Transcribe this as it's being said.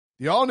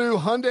The all-new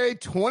Hyundai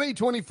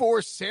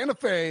 2024 Santa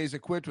Fe is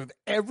equipped with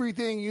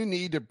everything you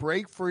need to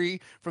break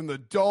free from the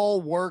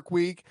dull work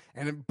week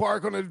and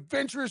embark on an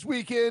adventurous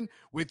weekend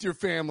with your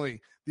family.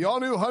 The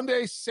all-new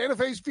Hyundai Santa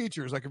Fe's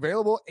features like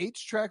available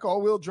H-Track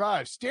all-wheel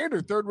drive,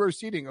 standard third-row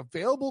seating,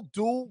 available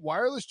dual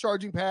wireless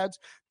charging pads,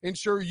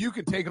 ensure you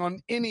can take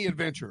on any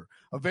adventure.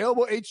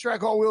 Available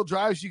H-Track all-wheel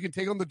drives, you can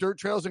take on the dirt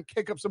trails and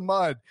kick up some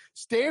mud.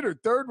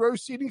 Standard third-row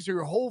seating so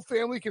your whole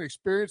family can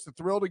experience the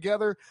thrill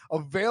together.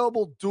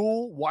 Available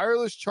dual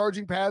wireless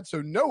charging pads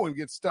so no one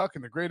gets stuck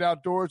in the great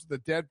outdoors with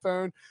a dead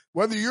phone.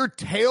 Whether you're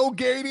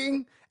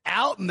tailgating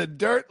out in the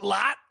dirt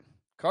lot,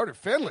 Carter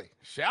Finley,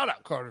 shout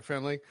out Carter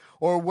Finley,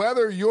 or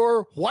whether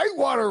you're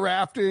whitewater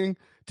rafting,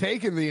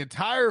 taking the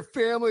entire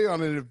family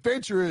on an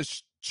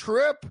adventurous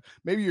trip,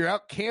 maybe you're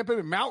out camping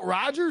at Mount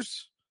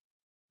Rogers.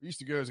 I used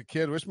to go as a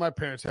kid. Wish my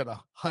parents had a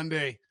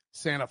Hyundai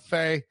Santa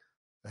Fe.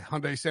 The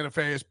Hyundai Santa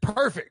Fe is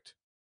perfect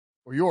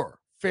for your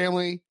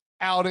family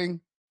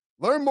outing.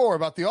 Learn more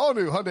about the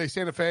all-new Hyundai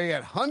Santa Fe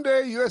at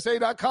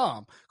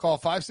HyundaiUSA.com. Call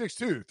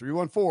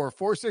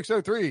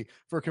 562-314-4603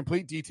 for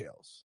complete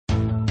details.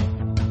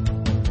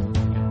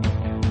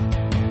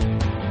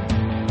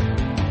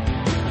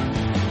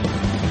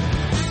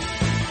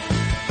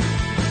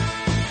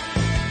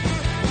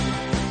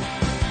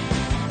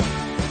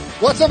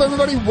 What's up,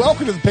 everybody?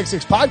 Welcome to the Pick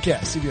Six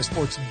Podcast, CBS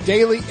Sports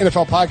Daily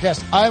NFL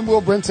Podcast. I'm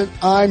Will Brinson.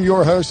 I'm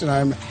your host, and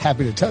I'm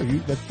happy to tell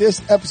you that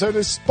this episode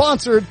is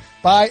sponsored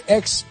by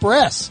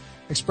Express.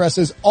 Express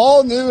is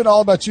all new and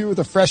all about you with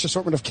a fresh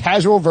assortment of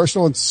casual,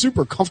 versatile, and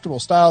super comfortable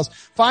styles.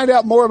 Find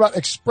out more about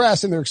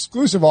Express and their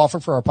exclusive offer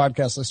for our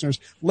podcast listeners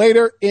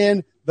later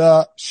in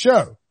the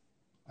show.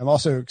 I'm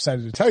also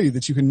excited to tell you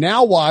that you can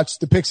now watch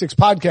the Pick Six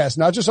Podcast,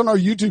 not just on our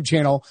YouTube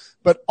channel,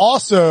 but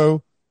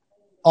also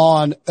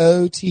on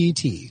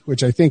OTT,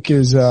 which I think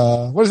is,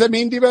 what does that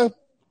mean, Debo?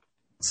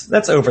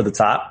 That's over the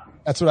top.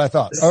 That's what I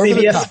thought. The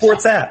CBS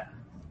Sports app.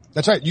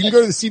 That's right. You can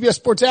go to the CBS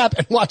Sports app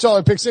and watch all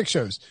our Pick Six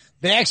shows.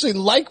 They actually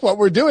like what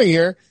we're doing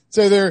here.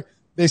 So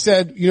they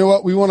said, you know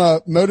what? We want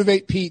to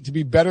motivate Pete to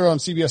be better on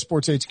CBS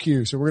Sports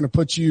HQ. So we're going to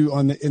put you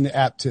in the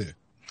app too.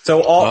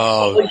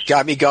 So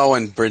got me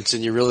going,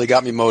 Brinson. You really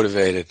got me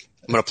motivated.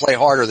 I'm going to play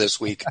harder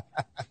this week.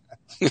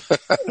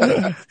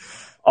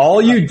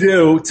 All you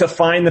do to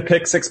find the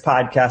Pick Six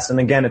Podcast, and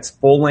again, it's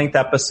full-length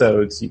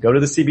episodes. You go to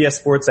the CBS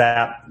Sports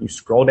app, you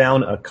scroll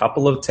down a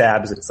couple of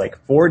tabs. It's like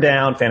 4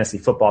 down. Fantasy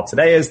Football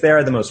Today is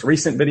there. The most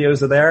recent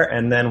videos are there.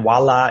 And then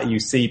voila, you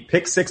see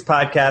Pick Six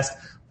Podcast,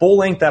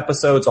 full-length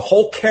episodes, a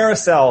whole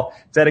carousel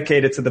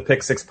dedicated to the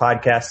Pick Six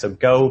Podcast. So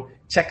go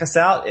check us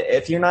out.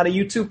 If you're not a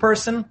YouTube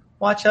person,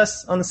 watch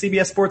us on the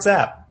CBS Sports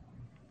app.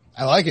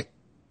 I like it.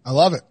 I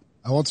love it.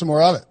 I want some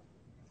more of it.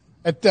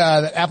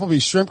 That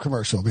Applebee's shrimp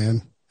commercial,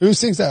 man. Who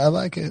sings that? I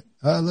like it.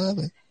 I love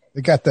it.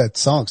 They got that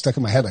song stuck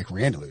in my head like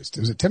Randaloo's.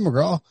 Was it Tim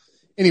McGraw?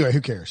 Anyway, who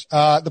cares?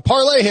 The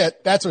parlay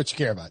hit, that's what you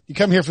care about. You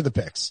come here for the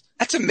picks.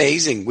 That's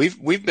amazing.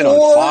 We've been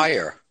on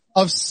fire.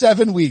 Of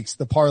 7 weeks,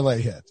 the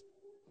parlay hit.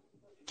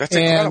 That's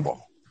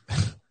incredible.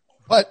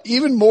 But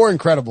even more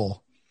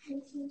incredible,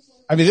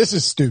 I mean, this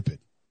is stupid.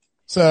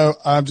 So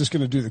I'm just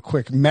going to do the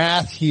quick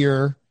math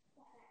here.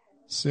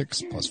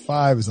 6 plus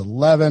 5 is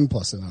 11,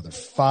 plus another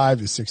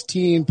 5 is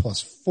 16,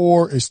 plus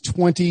 4 is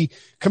 20.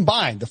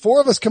 Combined, the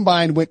four of us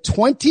combined went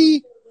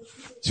 22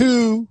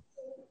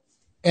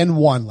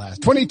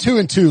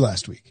 and 2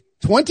 last week.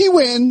 20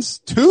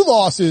 wins, 2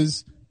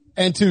 losses,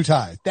 and 2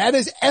 ties. That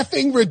is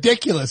effing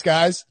ridiculous,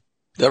 guys.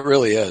 That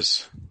really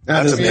is.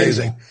 That's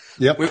amazing.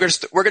 Yep. We're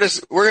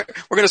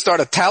gonna start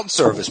a tout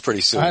service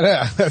pretty soon. I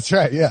know. That's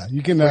right. Yeah.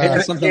 You can, we're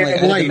hitting something like,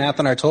 I did the math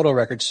on our total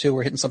records too.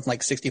 We're hitting something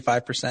like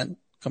 65%.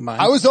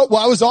 Combined. I was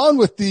on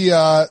with the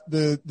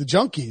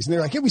junkies, and they're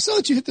like, "Yeah, we saw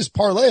that you hit this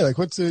parlay. Like,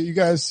 what's you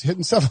guys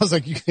hitting stuff?" I was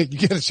like, "You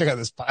got to check out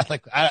this pot."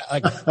 Like,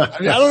 I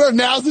don't know.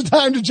 Now's the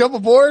time to jump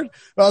aboard.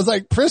 But I was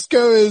like,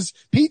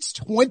 Pete's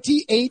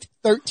 28,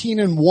 13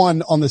 and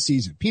 1 on the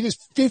season. Pete is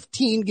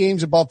 15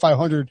 games above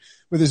 500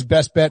 with his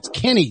best bets.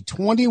 Kenny,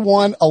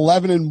 21,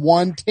 11 and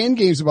 1, 10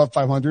 games above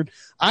 500.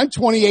 I'm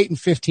 28 and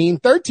 15,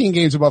 13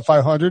 games above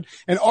 500.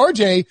 And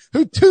RJ,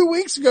 who 2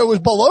 weeks ago was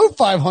below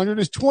 500,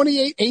 is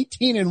 28,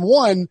 18 and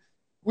 1.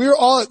 We're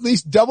all at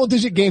least double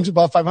digit games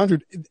above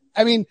 500.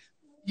 I mean,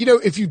 you know,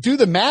 if you do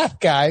the math,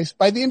 guys,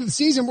 by the end of the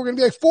season, we're going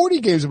to be like 40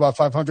 games above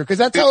 500 because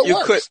that's how it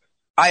works.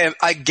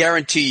 I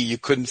guarantee you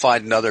couldn't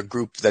find another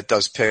group that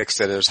does picks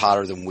that is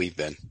hotter than we've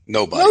been.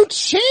 Nobody. No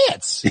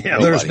chance. Yeah,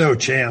 Nobody. There's no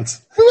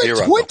chance.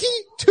 We're at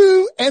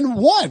 22 and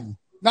 1.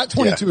 Not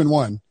 22 and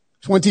 1.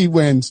 20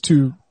 wins,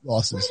 2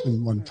 losses,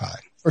 and 1 tie.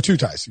 Or 2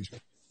 ties, excuse me.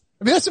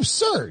 I mean, that's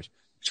absurd.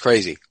 It's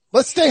crazy.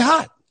 Let's stay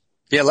hot.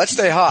 Yeah, let's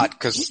stay hot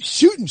because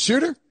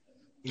shooter.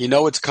 You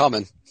know it's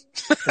coming.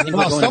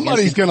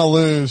 Somebody's going to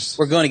lose.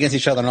 We're going against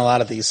each other in a lot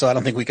of these, so I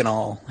don't think we can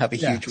all have a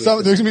huge week.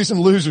 So there's going to be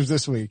some losers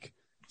this week.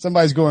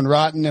 Somebody's going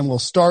rotten, and we'll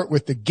start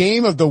with the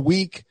game of the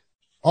week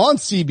on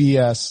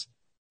CBS.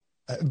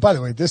 By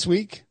the way, this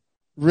week,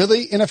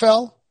 really,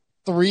 NFL?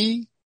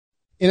 3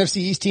 NFC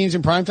East teams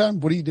in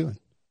primetime? What are you doing?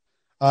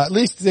 At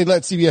least they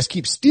let CBS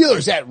keep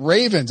Steelers at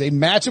Ravens, a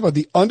matchup of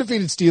the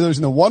undefeated Steelers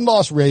and the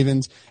one-loss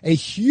Ravens, a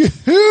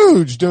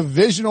huge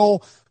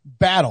divisional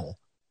battle.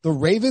 The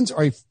Ravens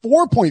are a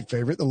 4-point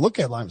favorite. The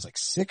look-ahead line was like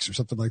 6 or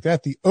something like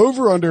that. The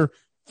over-under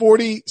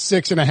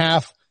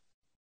 46.5.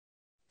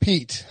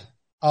 Pete,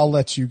 I'll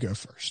let you go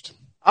first.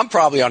 I'm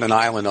probably on an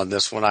island on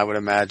this one, I would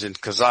imagine,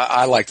 because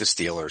I like the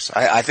Steelers.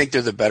 I think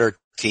they're the better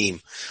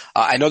team.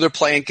 I know they're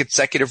playing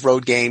consecutive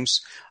road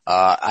games.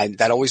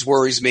 That always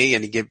worries me,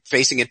 and you get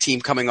facing a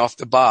team coming off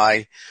the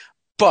bye.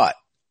 But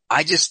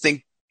I just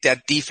think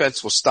that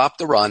defense will stop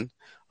the run.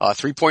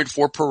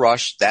 3.4 per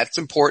rush. That's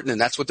important,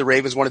 and that's what the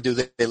Ravens want to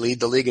do. They lead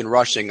the league in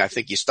rushing. I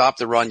think you stop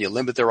the run, you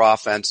limit their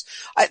offense.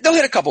 They'll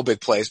hit a couple big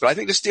plays, but I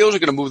think the Steelers are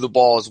going to move the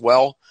ball as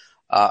well.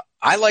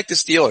 I like the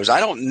Steelers. I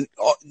don't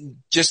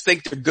just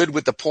think they're good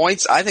with the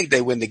points. I think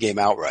they win the game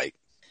outright.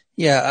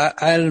 Yeah,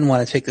 I didn't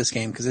want to take this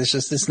game because it's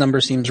just this number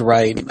seems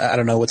right. I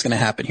don't know what's going to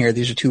happen here.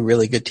 These are two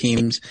really good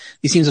teams.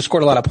 These teams have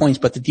scored a lot of points,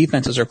 but the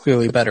defenses are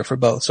clearly better for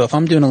both. So if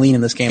I'm doing a lean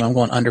in this game, I'm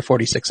going under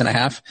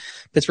 46.5.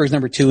 Pittsburgh's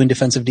number 2 in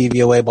defensive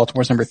DVOA.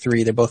 Baltimore's number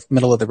 3. They're both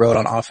middle of the road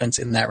on offense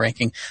in that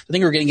ranking. I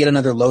think we're going to get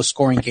another low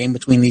scoring game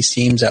between these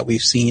teams that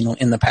we've seen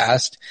in the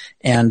past.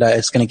 And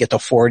it's going to get to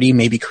 40,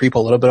 maybe creep a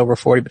little bit over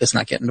 40, but it's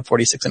not getting to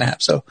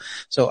 46.5.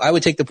 So I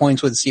would take the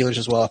points with the Steelers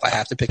as well if I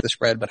have to pick the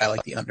spread, but I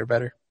like the under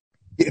better.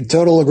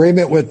 Total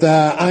agreement with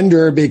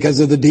under because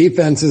of the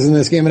defenses in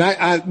this game.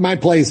 And my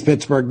play is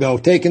Pittsburgh, though,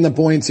 taking the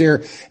points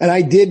here. And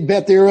I did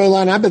bet the early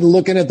line. I've been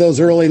looking at those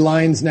early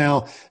lines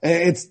now.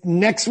 It's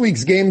next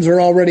week's games are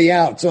already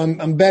out. So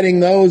I'm betting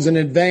those in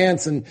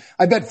advance. And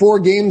I bet 4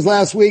 games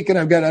last week, and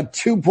I've got a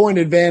 2-point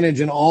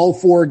advantage in all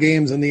 4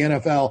 games in the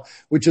NFL,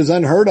 which is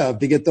unheard of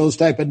to get those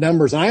type of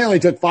numbers. And I only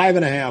took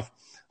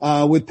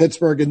 5.5 with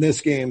Pittsburgh in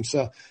this game.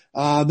 So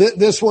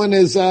this one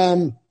is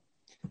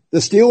the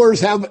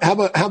Steelers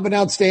have an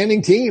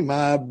outstanding team.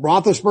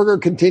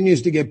 Roethlisberger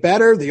continues to get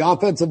better. The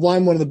offensive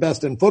line, one of the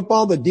best in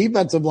football. The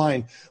defensive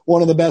line,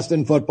 one of the best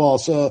in football.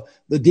 So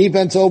the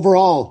defense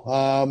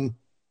overall,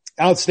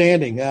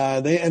 outstanding.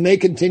 They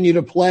continue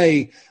to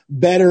play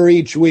better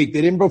each week.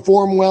 They didn't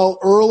perform well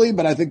early,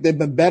 but I think they've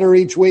been better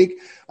each week.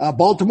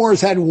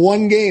 Baltimore's had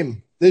 1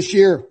 game this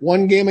year,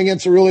 1 game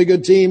against a really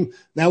good team.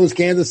 That was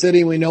Kansas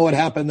City, and we know what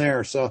happened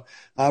there. So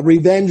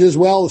revenge as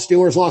well. The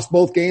Steelers lost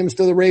both games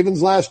to the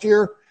Ravens last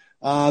year.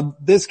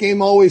 This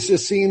game always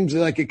just seems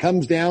like it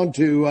comes down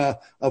to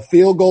a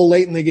field goal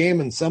late in the game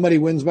and somebody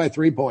wins by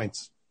 3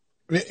 points.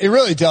 It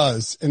really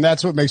does, and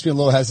that's what makes me a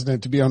little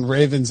hesitant to be on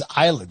Ravens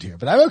Island here.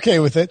 But I'm okay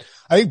with it.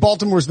 I think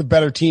Baltimore's the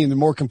better team, the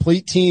more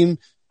complete team,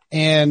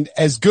 and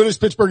as good as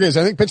Pittsburgh is,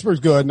 I think Pittsburgh's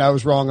good, and I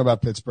was wrong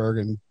about Pittsburgh,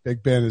 and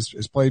Big Ben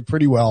has played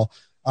pretty well.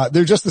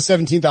 They're just the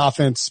 17th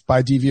offense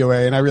by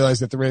DVOA, and I realize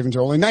that the Ravens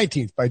are only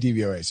 19th by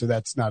DVOA, so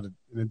that's not an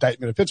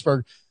indictment of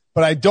Pittsburgh.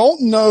 But I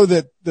don't know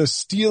that the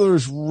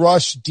Steelers'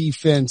 rush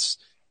defense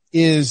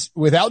is,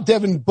 without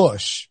Devin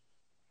Bush,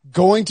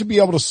 going to be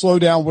able to slow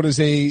down what is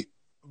a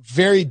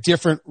very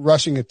different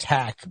rushing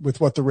attack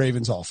with what the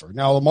Ravens offer.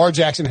 Now, Lamar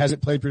Jackson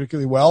hasn't played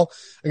particularly well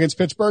against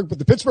Pittsburgh, but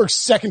the Pittsburgh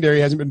secondary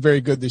hasn't been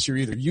very good this year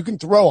either. You can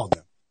throw on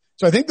them.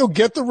 So I think they'll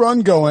get the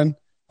run going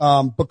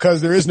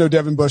because there is no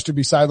Devin Bush to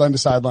be sideline to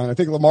sideline. I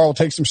think Lamar will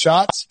take some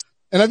shots,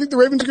 and I think the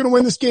Ravens are going to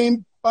win this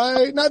game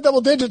by not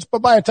double digits,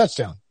 but by a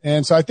touchdown.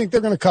 And so I think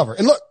they're going to cover.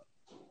 And look,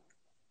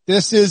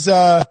 this is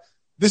a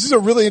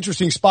really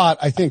interesting spot,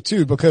 I think,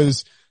 too,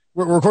 because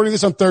we're recording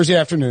this on Thursday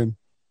afternoon.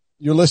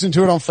 You're listening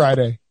to it on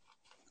Friday.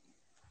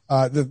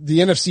 The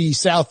NFC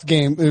South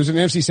game, there's an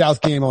NFC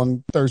South game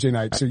on Thursday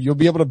night. So you'll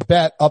be able to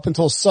bet up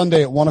until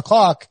Sunday at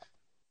 1:00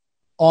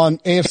 on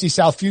AFC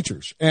South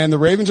futures. And the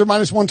Ravens are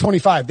minus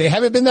 125. They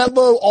haven't been that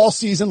low all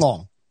season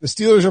long. The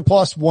Steelers are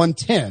plus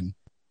 110.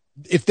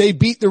 If they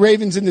beat the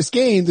Ravens in this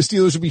game, the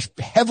Steelers will be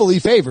heavily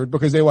favored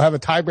because they will have a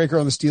tiebreaker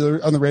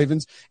on the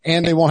Ravens,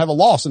 and they won't have a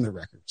loss in their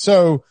record.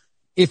 So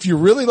if you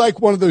really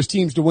like one of those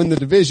teams to win the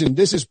division,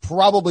 this is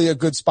probably a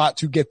good spot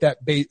to get that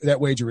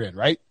wager in,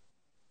 right?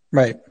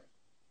 Right.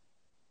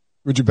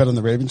 Would you bet on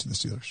the Ravens or the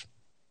Steelers?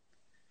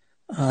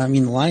 I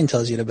mean, the line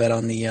tells you to bet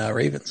on the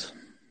Ravens.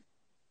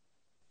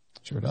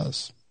 Sure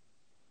does.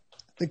 I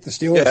think the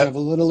Steelers have a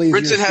little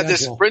easier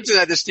schedule. Brinson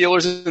had the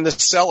Steelers in the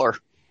cellar.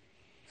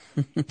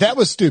 That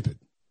was stupid.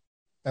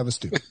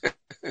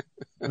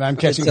 And I'm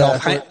catching hell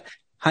for it.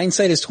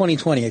 Hindsight is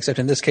 20/20, except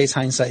in this case,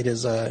 hindsight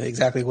is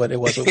exactly what it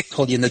was. What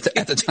told you at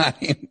the time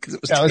because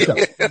it was. Dumb.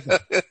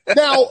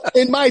 Now,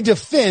 in my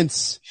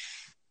defense,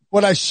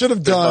 what I should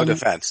have done. No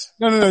defense.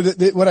 No.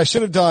 What I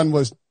should have done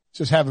was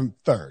just have him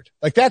third.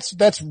 Like that's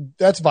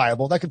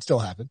viable. That could still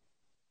happen.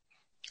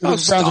 Oh,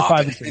 the Browns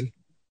are 5-3.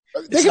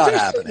 It's not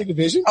happening. The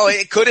division. Oh,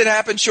 could it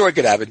happen? Sure, it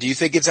could happen. Do you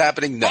think it's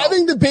happening? No.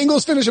 Having the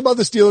Bengals finish above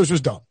the Steelers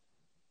was dumb.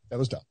 That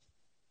was dumb.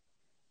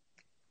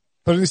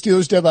 Putting the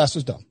Steelers dead last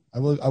was dumb. I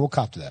will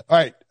cop to that. All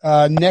right.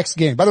 Next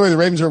game. By the way, the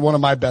Ravens are one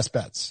of my best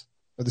bets.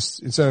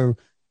 So,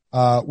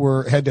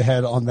 we're head to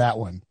head on that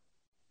one.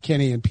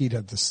 Kenny and Pete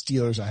have the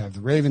Steelers. I have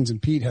the Ravens,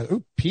 and Pete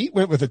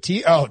went with a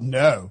T. Oh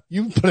no,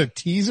 you put a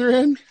teaser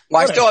in?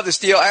 Well, I have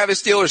the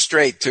Steelers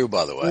straight too,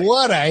 by the way.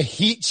 What a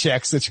heat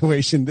check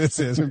situation this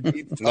is.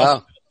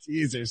 No.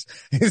 Teasers.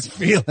 He's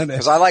feeling it.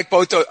 Because I like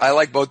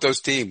both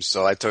those teams,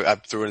 so I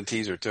threw in a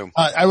teaser too.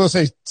 I will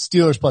say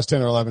Steelers plus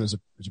 10 or 11 is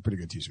a pretty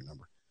good teaser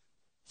number.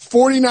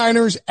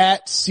 49ers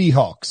at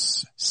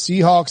Seahawks.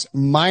 Seahawks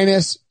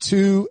minus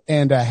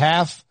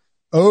 2.5.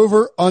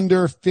 Over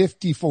under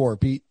 54,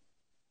 Pete.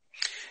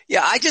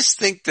 Yeah, I just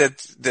think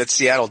that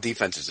Seattle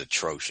defense is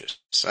atrocious.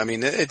 I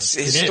mean, it's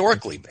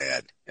historically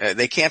bad.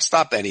 They can't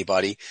stop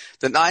anybody.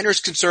 The Niners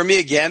concern me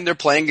again. They're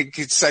playing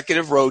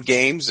consecutive road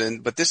games,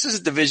 but this is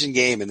a division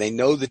game, and they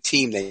know the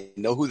team. They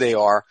know who they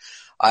are.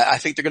 I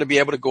think they're going to be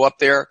able to go up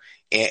there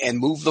and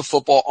move the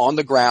football on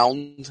the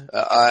ground.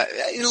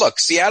 Look,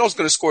 Seattle's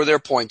going to score their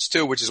points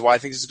too, which is why I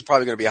think this is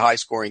probably going to be a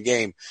high-scoring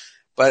game.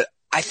 But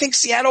I think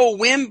Seattle will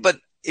win, but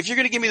if you're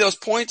going to give me those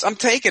points, I'm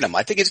taking them.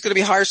 I think it's going to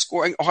be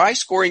a high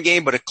scoring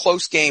game, but a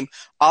close game.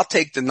 I'll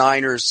take the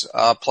Niners,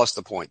 plus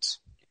the points.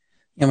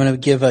 I'm going to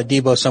give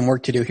Debo some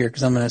work to do here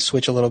because I'm going to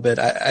switch a little bit.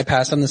 I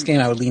passed on this game.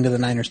 I would lean to the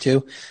Niners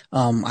too.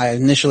 I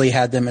initially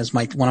had them as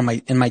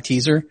in my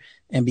teaser.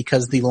 And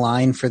because the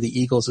line for the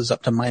Eagles is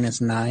up to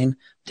 -9, I'm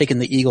taking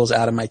the Eagles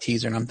out of my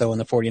teaser and I'm throwing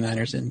the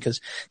 49ers in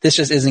because this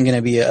just isn't going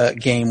to be a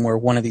game where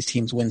one of these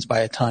teams wins by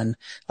a ton.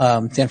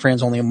 San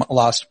Fran's only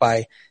lost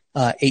by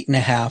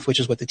 8.5,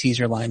 which is what the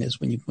teaser line is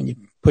when you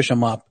push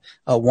them up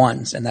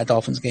once. And that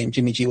Dolphins game,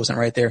 Jimmy G wasn't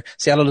right there.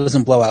 Seattle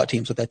doesn't blow out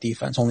teams with that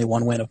defense. Only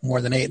one win of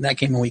more than 8, and that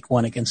came in week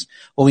 1 against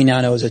what we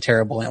now know is a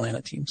terrible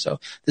Atlanta team. So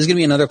this is going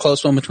to be another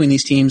close one between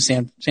these teams.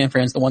 San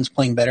Fran's the one's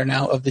playing better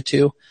now of the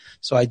two.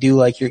 So I do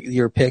like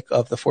your pick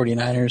of the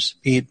 49ers,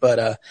 Pete,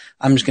 but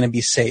I'm just going to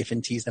be safe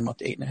and tease them up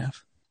to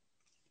 8.5.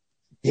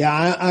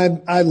 Yeah,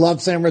 I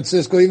love San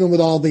Francisco, even with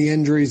all the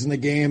injuries in the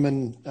game.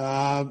 And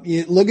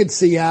you look at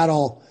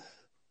Seattle.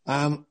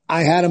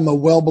 I had them a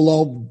well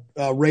below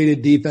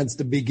rated defense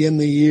to begin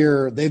the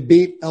year. They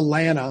beat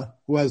Atlanta,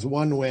 who has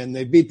 1 win.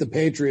 They beat the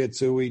Patriots,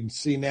 who we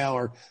see now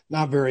are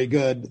not very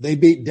good. They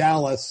beat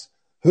Dallas,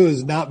 who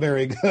is not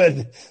very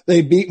good.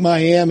 They beat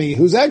Miami,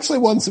 who's actually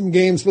won some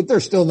games, but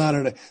they're still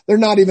they're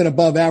not even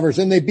above average.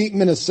 And they beat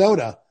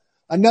Minnesota,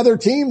 another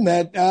team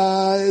that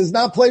is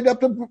not played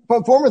up to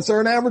performance. They're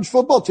an average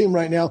football team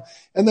right now.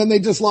 And then they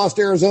just lost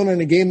Arizona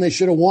in a game they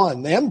should have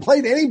won. They haven't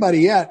played anybody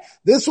yet.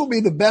 This will be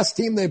the best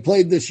team they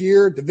played this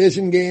year,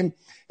 division game.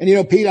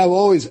 And Pete,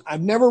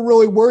 I've never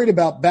really worried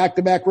about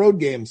back-to-back road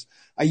games.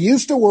 I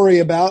used to worry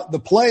about the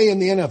play in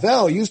the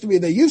NFL.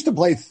 They used to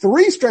play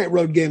 3 straight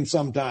road games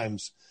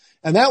sometimes.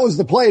 And that was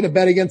the play to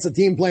bet against a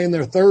team playing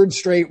their 3rd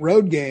straight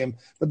road game.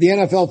 But the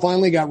NFL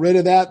finally got rid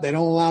of that. They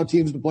don't allow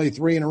teams to play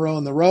 3 in a row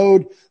on the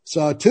road.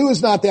 So 2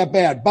 is not that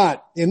bad.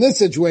 But in this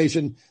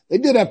situation, they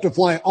did have to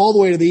fly all the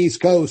way to the East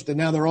Coast, and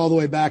now they're all the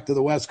way back to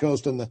the West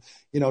Coast and the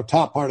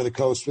top part of the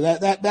coast. So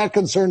that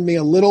concerned me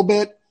a little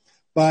bit.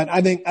 But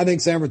I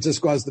think San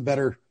Francisco has the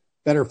better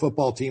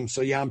football team.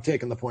 So yeah, I'm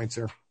taking the points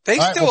here. They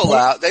still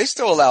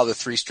allow the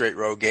 3 straight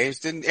road games.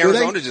 Didn't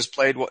Arizona just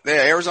played one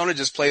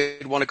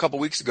a couple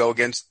weeks ago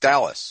against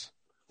Dallas?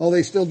 Oh,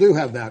 they still do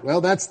have that.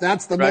 Well, that's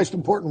the most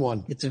important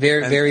one. It's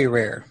very, very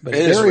rare, but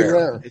it is very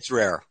rare. It's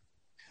rare.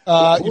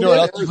 You know what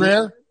else is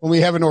rare? When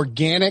we have an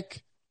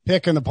organic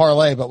pick in the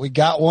parlay, but we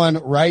got one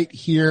right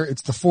here.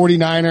 It's the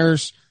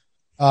 49ers.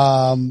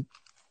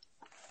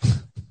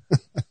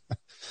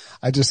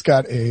 I just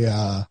got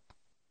a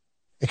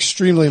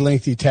extremely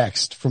lengthy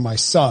text from my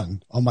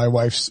son on my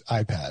wife's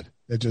iPad.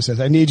 It just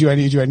says, I need you,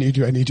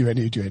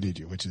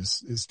 which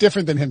is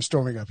different than him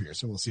storming up here.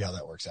 So we'll see how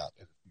that works out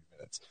in a few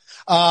minutes.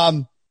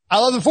 I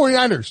love the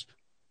 49ers.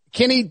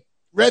 Kenny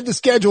read the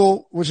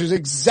schedule, which is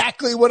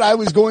exactly what I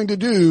was going to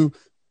do.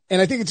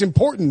 And I think it's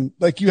important.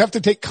 Like, you have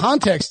to take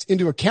context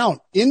into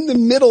account in the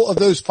middle of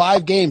those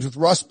 5 games with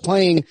Russ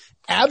playing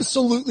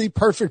absolutely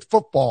perfect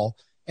football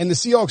and the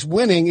Seahawks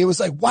winning. It was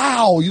like,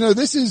 wow,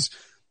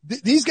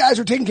 these guys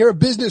are taking care of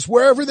business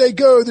wherever they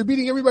go. They're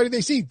beating everybody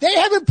they see. They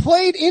haven't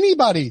played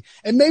anybody.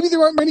 And maybe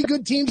there aren't many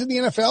good teams in the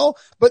NFL,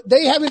 but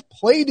they haven't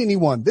played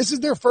anyone. This is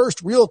their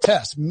first real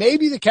test.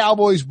 Maybe the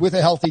Cowboys with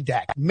a healthy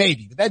Dak.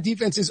 Maybe. But that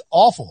defense is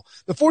awful.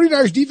 The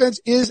 49ers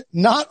defense is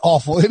not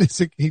awful. It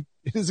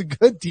is a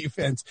good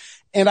defense.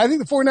 And I think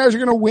the 49ers are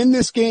going to win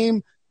this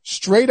game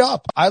straight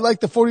up. I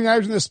like the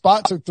 49ers in the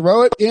spot, so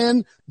throw it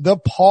in the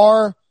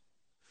parlay.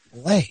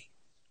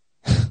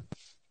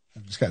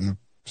 I've just gotten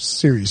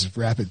series of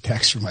rapid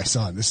texts from my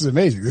son. This is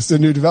amazing. This is a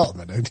new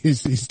development.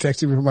 He's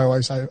texting me from my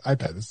wife's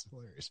iPad. This is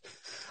hilarious.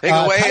 Take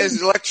away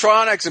his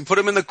electronics and put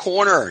him in the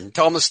corner and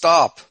tell him to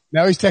stop.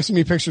 Now he's texting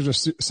me pictures of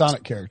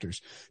Sonic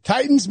characters.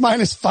 Titans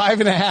minus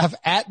 5.5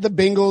 at the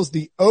Bengals.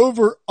 The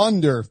over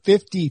under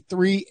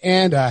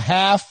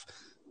 53.5.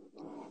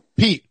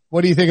 Pete,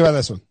 what do you think about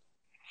this one?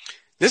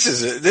 This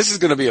is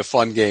going to be a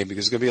fun game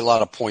because there's going to be a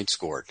lot of points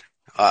scored.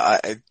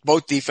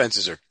 Both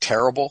defenses are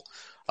terrible.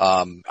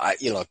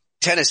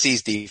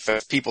 Tennessee's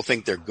defense, people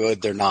think they're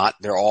good. They're not.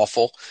 They're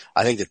awful.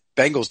 I think the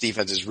Bengals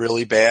defense is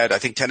really bad. I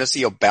think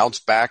Tennessee will bounce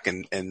back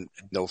and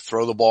they'll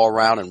throw the ball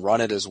around and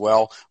run it as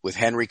well with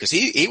Henry, because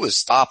he was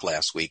stopped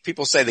last week.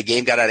 People say the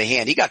game got out of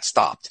hand. He got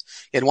stopped.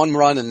 He had one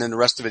run and then the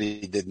rest of it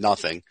he did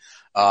nothing.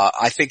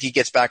 I think he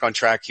gets back on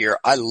track here.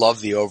 I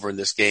love the over in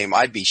this game.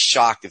 I'd be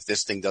shocked if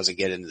this thing doesn't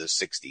get into the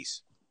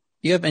 60s.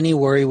 Do you have any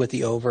worry with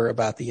the over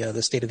about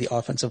the state of the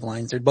offensive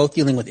lines? They're both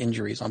dealing with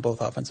injuries on both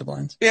offensive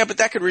lines. Yeah, but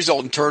that could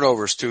result in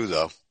turnovers too,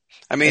 though.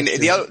 I mean,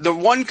 the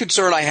one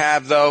concern I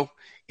have though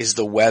is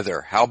the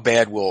weather. How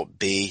bad will it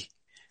be?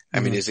 I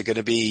mean, is it going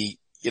to be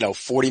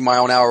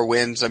 40-mile-an-hour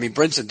winds? I mean,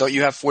 Brinson, don't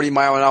you have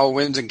 40-mile-an-hour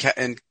winds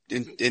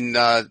in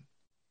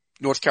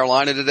North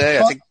Carolina today?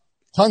 I think.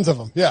 Tons of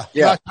them. Yeah.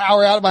 Got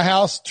power out of my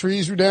house.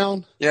 Trees were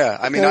down. Yeah.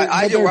 I mean,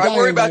 I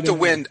worry about the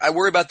wind. I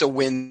worry about the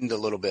wind a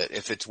little bit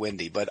if it's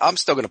windy, but I'm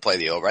still going to play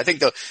the over. I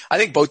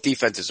think both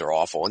defenses are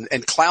awful,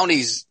 and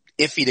Clowney's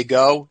iffy to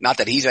go. Not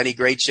that he's any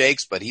great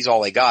shakes, but he's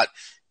all they got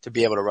to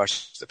be able to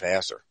rush the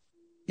passer.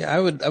 Yeah, I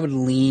would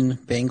lean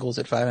Bengals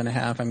at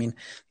 5.5. I mean,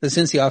 the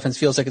Cincy offense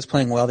feels like it's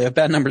playing well. They have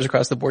bad numbers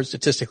across the board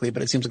statistically,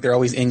 but it seems like they're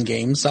always in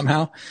games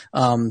somehow.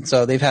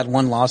 So they've had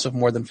one loss of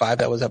more than 5.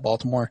 That was at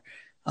Baltimore.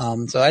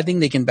 So I think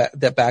they can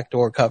that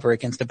backdoor cover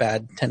against a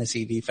bad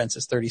Tennessee defense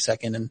is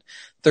 32nd in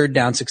third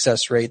down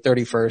success rate,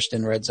 31st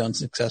in red zone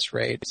success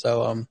rate.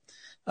 So,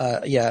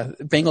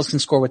 Bengals can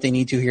score what they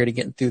need to here to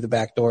get through the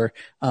back door.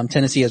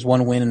 Tennessee has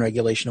one win in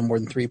regulation of more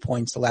than 3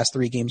 points. The last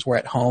 3 games were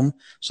at home,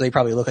 so they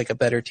probably look like a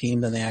better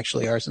team than they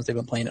actually are since they've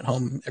been playing at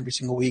home every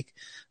single week.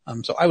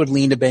 So I would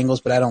lean to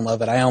Bengals, but I don't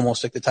love it. I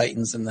almost took the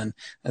Titans, and then,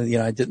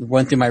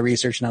 went through my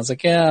research and I was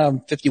like, yeah,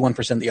 I'm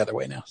 51% the other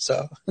way now.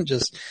 So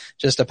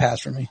just a pass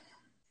for me.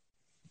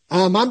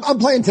 I'm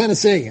playing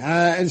Tennessee.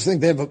 I just think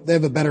they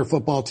have a better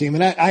football team,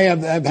 and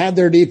I've had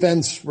their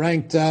defense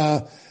ranked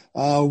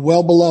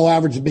well below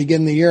average at the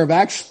beginning of the year. I've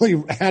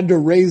actually had to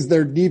raise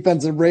their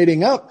defensive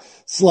rating up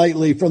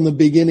slightly from the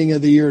beginning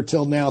of the year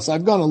till now. So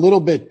I've gone a little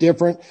bit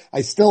different.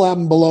 I still have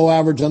them below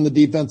average on the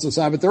defensive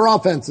side, but their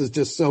offense is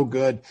just so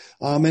good.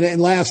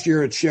 And last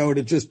year it showed.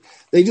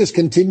 They just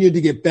continued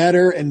to get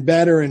better and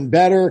better and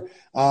better.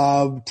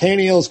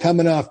 Tannehill's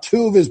coming off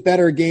 2 of his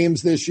better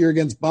games this year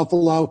against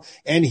Buffalo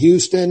and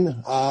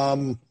Houston.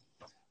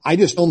 I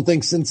just don't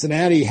think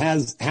Cincinnati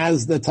has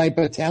the type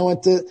of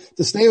talent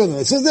to stay with them.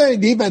 The Cincinnati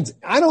defense,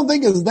 I don't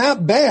think is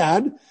that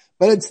bad,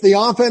 but it's the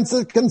offense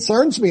that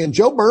concerns me. And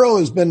Joe Burrow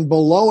has been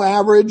below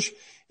average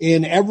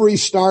in every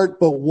start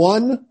but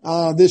one,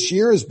 this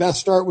year. His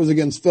best start was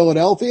against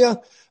Philadelphia.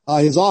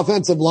 His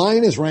offensive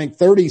line is ranked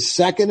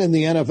 32nd in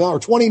the NFL, or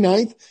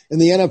 29th in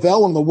the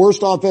NFL, one of the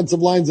worst offensive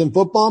lines in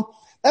football.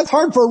 That's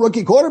hard for a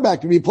rookie quarterback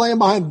to be playing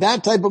behind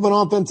that type of an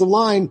offensive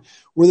line,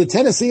 where the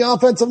Tennessee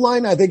offensive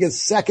line, I think, is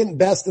second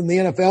best in the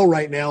NFL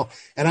right now.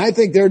 And I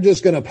think they're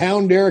just going to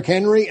pound Derrick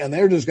Henry, and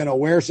they're just going to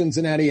wear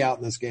Cincinnati out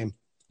in this game.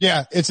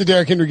 Yeah, it's a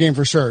Derrick Henry game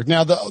for sure.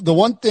 Now, the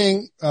one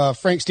thing,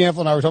 Frank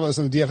Stanfield and I were talking about this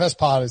on the DFS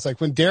pod, is like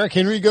when Derrick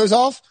Henry goes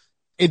off,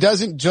 it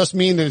doesn't just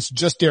mean that it's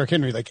just Derrick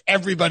Henry. Like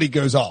everybody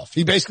goes off.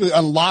 He basically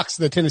unlocks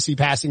the Tennessee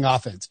passing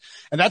offense.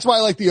 And that's why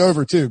I like the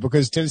over too,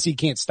 because Tennessee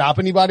can't stop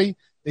anybody.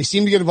 They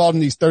seem to get involved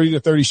in these 30 to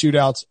 30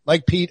 shootouts.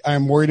 Like Pete, I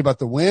am worried about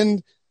the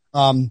wind.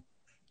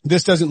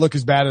 This doesn't look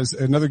as bad as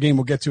another game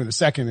we'll get to in a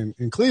second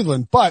in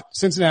Cleveland, but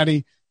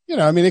Cincinnati,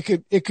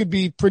 it could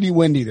be pretty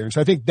windy there.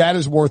 So I think that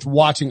is worth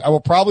watching. I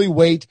will probably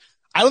wait.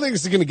 I don't think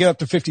this is going to get up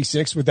to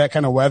 56 with that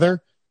kind of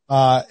weather.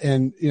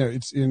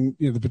 It's in,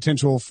 the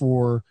potential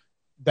for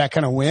that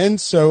kind of wind.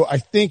 So I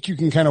think you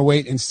can kind of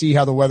wait and see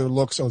how the weather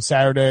looks on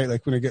Saturday.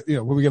 Like when we get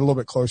a little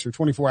bit closer,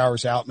 24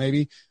 hours out,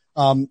 maybe.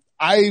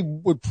 I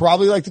would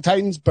probably like the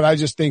Titans, but I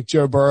just think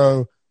Joe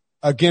Burrow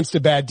against a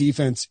bad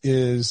defense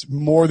is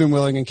more than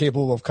willing and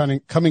capable of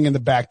coming in the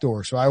back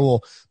door. So I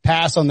will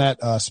pass on that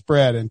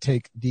spread and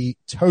take the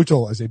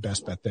total as a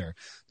best bet there.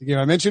 The game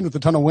I mentioned with a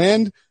ton of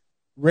wind,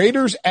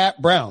 Raiders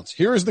at Browns.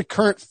 Here is the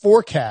current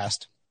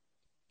forecast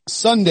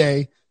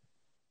Sunday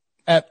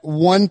at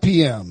 1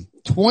 p.m.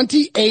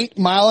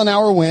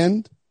 28-mile-an-hour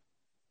wind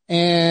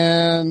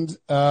and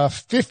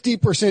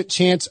 50%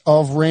 chance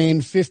of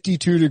rain,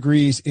 52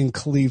 degrees in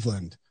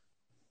Cleveland.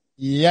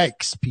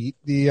 Yikes, Pete.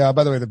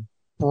 By the way, the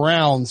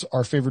Browns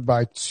are favored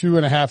by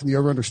 2.5 and the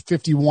over-under is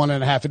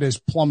 51.5. It is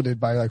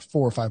plummeted by like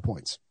 4 or 5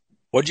 points.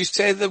 What'd you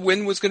say the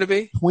win was going to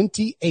be?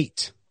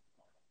 28.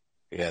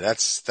 Yeah,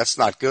 that's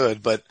not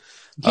good, but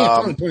you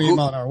can't throw a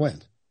 28-mile-an-hour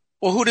wind.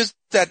 Well, who does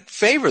that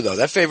favor though?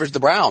 That favors the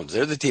Browns.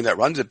 They're the team that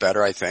runs it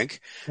better, I think.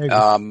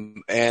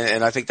 And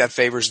I think that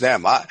favors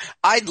them.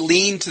 I'd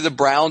lean to the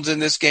Browns in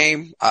this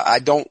game. I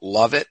don't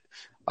love it.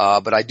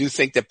 But I do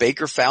think that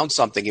Baker found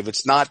something. If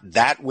it's not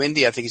that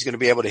windy, I think he's going to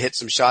be able to hit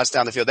some shots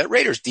down the field. That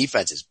Raiders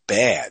defense is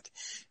bad,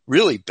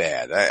 really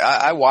bad.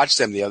 I watched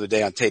them the other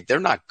day on tape. They're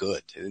not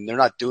good and they're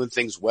not doing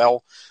things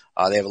well.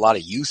 They have a lot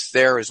of youth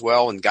there as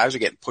well, and guys are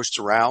getting pushed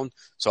around.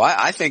 So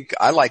I think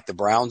I like the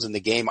Browns in the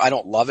game. I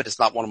don't love it. It's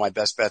not one of my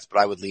best bets, but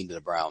I would lean to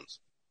the Browns.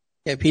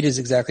 Yeah, Pete is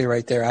exactly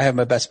right there. I have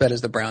my best bet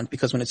as the Browns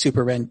because when it's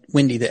super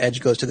windy, the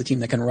edge goes to the team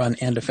that can run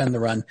and defend the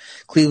run.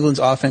 Cleveland's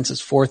offense is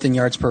 4th in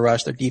yards per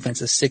rush. Their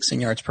defense is 6th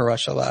in yards per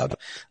rush allowed.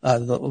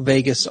 The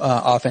Vegas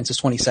offense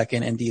is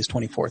 22nd and D is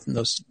 24th in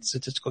those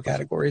statistical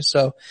categories.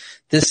 So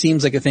this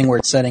seems like a thing where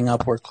it's setting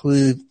up where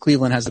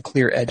Cleveland has a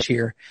clear edge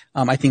here.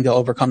 I think they'll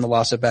overcome the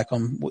loss of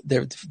Beckham.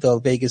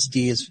 The Vegas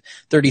D is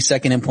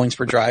 32nd in points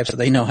per drive, so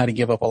they know how to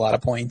give up a lot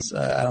of points.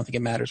 I don't think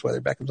it matters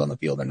whether Beckham's on the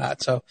field or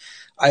not. So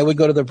I would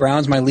go to the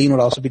Browns. My lean would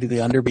also be to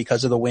the under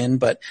because of the win,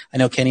 but I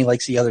know Kenny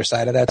likes the other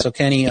side of that. So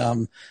Kenny,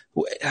 how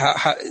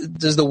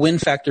does the win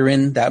factor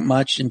in that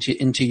much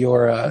into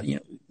your,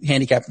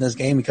 handicap in this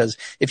game? Because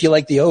if you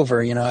like the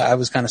over, I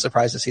was kind of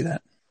surprised to see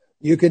that.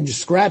 You can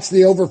scratch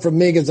the over from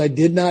me because I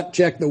did not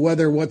check the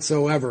weather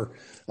whatsoever.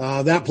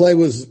 That play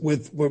was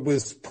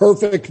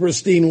perfect,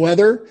 pristine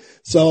weather.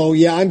 So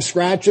yeah, I'm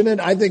scratching it.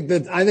 I think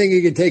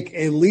you could take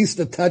at least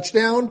a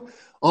touchdown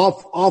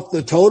off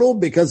the total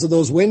because of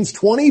those winds,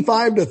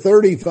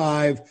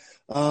 25-35,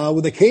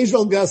 with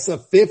occasional gusts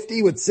of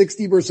 50 with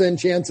 60%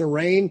 chance of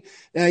rain.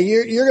 Now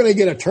you're going to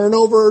get a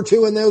turnover or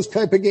two in those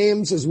type of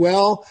games as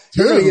well.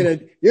 You're going to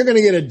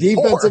get a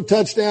defensive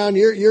touchdown.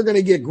 You're going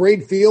to get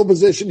great field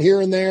position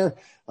here and there.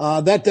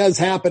 That does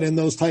happen in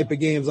those type of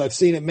games. I've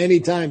seen it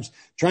many times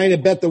trying to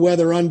bet the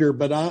weather under,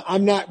 but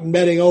I'm not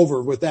betting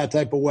over with that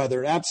type of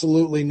weather.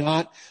 Absolutely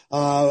not.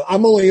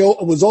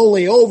 Was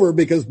only over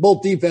because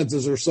both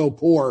defenses are so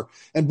poor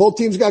and both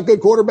teams got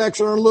good quarterbacks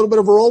and are on a little bit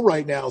of a roll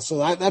right now. So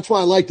that's why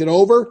I liked it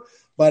over,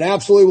 but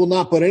absolutely will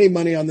not put any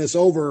money on this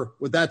over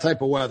with that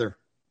type of weather.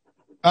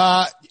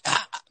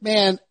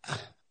 Man,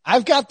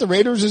 I've got the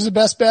Raiders as the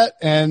best bet.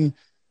 And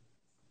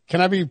can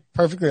I be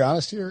perfectly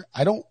honest here?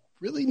 I don't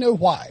really know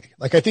why.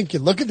 Like, I think you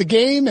look at the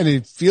game and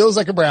it feels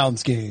like a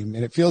Browns game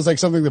and it feels like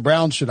something the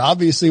Browns should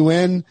obviously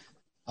win.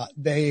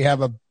 They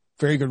have a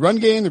very good run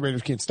game. The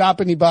Raiders can't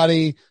stop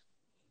anybody,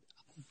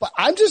 but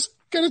I'm just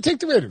going to take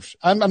the Raiders.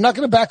 I'm not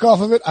going to back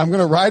off of it. I'm going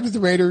to ride with the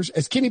Raiders.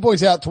 As Kenny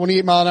points out,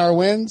 28-mile-an-hour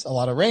winds, a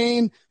lot of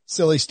rain,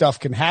 silly stuff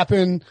can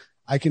happen.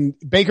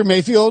 Baker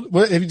Mayfield.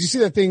 Did you see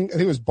that thing? I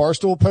think it was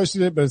Barstool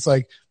posted it, but it's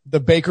like the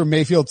Baker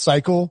Mayfield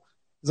cycle.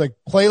 It's like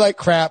play like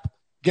crap,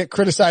 get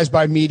criticized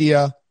by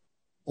media,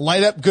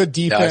 light up good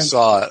defense. Yeah, I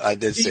saw it. I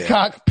did see it.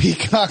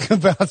 Peacock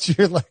about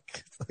you.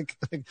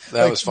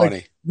 That was funny.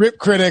 Like, rip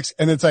critics.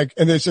 And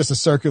it's just a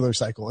circular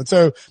cycle. And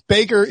so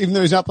Baker, even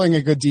though he's not playing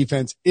a good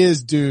defense,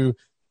 is due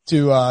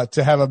to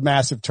have a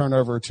massive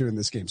turnover or two in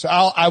this game. So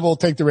I will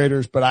take the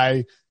Raiders,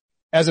 but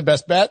as a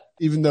best bet,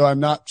 even though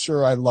I'm not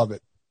sure I love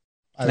it.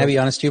 Can I be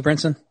honest to you,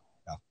 Brinson?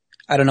 No.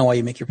 I don't know why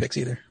you make your picks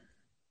either.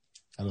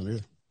 I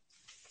don't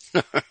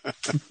either.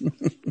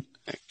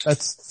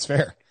 That's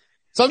fair.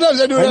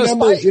 Sometimes I do it as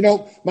numbers,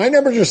 my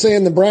numbers are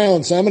saying the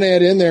Browns, so I'm going to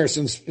add in there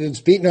since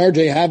Pete and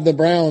RJ have the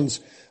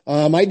Browns.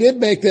 I did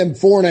make them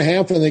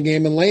 4.5 in the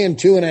game and laying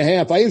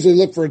 2.5. I usually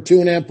look for a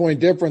 2.5 point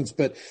difference,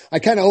 but I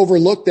kind of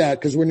overlooked that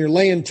because when you're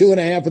laying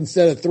 2.5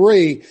 instead of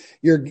 3,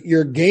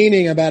 you're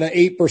gaining about an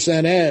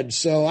 8% edge.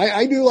 So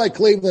I do like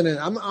Cleveland, and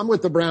I'm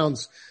with the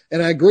Browns,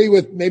 and I agree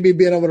with maybe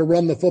being able to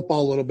run the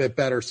football a little bit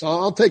better. So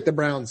I'll take the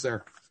Browns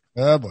there.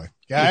 Oh boy.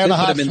 Guy on a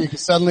hot streak is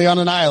suddenly on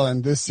an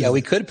island.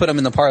 We could put him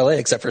in the parlay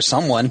except for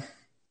someone.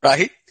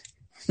 Right?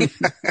 Put him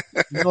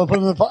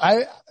in the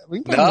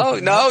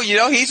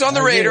he's on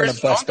the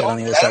Raiders.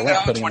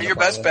 One of your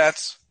best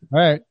bets. All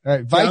right.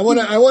 Yeah, I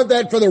want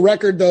that for the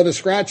record though, to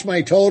scratch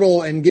my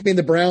total and give me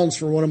the Browns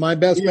for one of my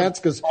best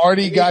bets because I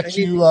need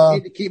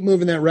to keep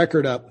moving that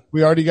record up.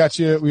 We already got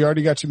you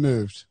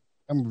moved.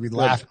 I'm going to be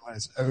laughing when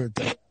it's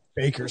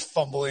Baker's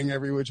fumbling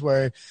every which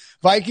way.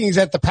 Vikings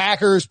at the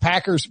Packers.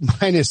 Packers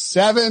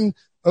 -7,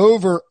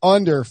 over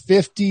under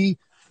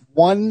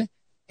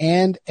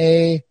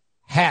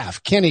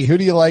 51.5. Kenny, who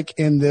do you like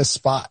in this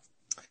spot?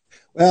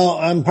 Well,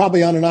 I'm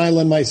probably on an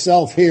island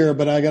myself here,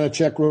 but I got to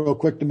check real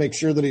quick to make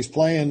sure that he's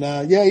playing.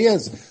 Yeah, he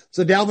is.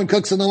 So Dalvin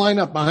Cook's in the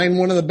lineup behind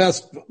one of the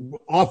best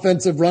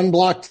offensive run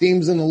block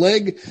teams in the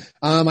league.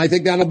 I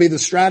think that'll be the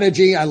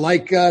strategy. I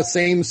like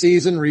same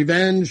season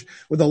revenge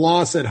with a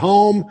loss at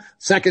home,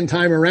 second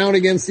time around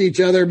against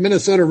each other.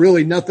 Minnesota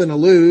really nothing to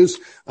lose.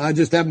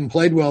 Just haven't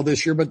played well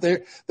this year, but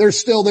they're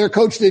still, their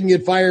coach didn't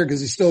get fired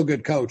because he's still a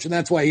good coach. And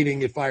that's why he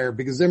didn't get fired,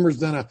 because Zimmer's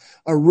done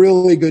a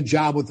really good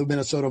job with the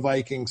Minnesota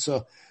Vikings.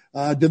 So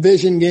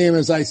division game,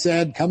 as I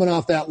said, coming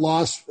off that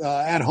loss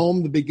at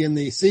home to begin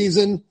the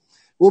season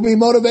will be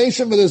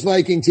motivation for this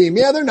Viking team.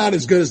 Yeah, they're not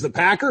as good as the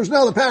Packers.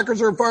 No, the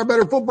Packers are a far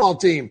better football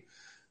team.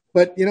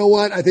 But you know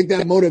what? I think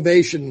that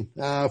motivation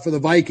for the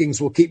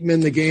Vikings will keep them in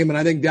the game, and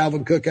I think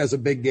Dalvin Cook has a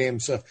big game.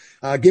 So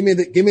give me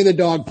the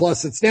dog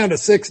plus. It's down to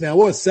 6 now.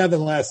 What was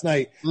 7 last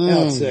night?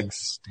 Now it's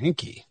 6.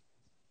 Stinky.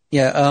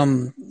 Yeah,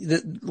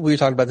 we were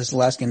talking about this the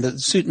last game.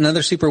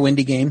 Another super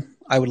windy game.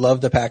 I would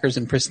love the Packers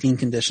in pristine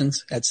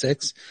conditions at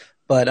 6.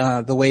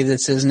 But the way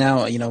this is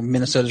now,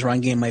 Minnesota's run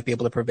game might be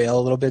able to prevail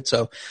a little bit.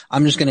 So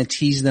I'm just going to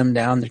tease them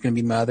down. There's going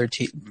to be my other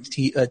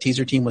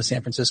teaser team with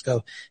San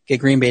Francisco. Get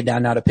Green Bay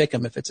down now to pick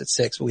them if it's at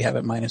 6. But we have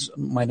it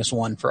minus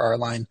 1 for our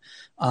line.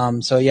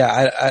 So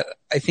yeah,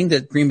 I think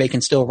that Green Bay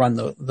can still run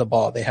the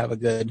ball. They have a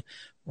good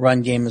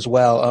run game as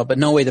well. But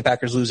no way the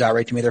Packers lose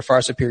outright to me. They're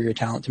far superior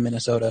talent to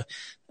Minnesota.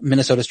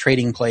 Minnesota's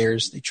trading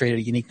players. They traded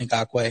a Unique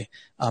Ngakoue.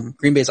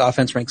 Green Bay's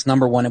offense ranks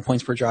number 1 in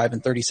points per drive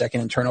and 32nd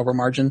in turnover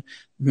margin.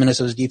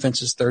 Minnesota's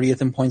defense is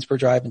 30th in points per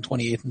drive and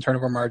 28th in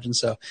turnover margin.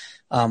 So,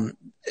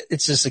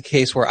 it's just a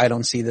case where I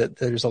don't see that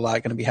there's a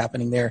lot going to be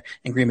happening there,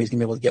 and Green Bay's going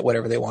to be able to get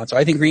whatever they want. So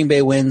I think Green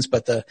Bay wins,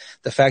 but the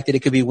fact that it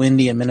could be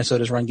windy and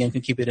Minnesota's run game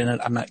can keep it in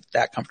it, I'm not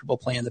that comfortable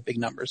playing the big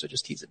numbers. So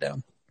just tease it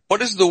down.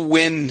 What is the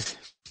wind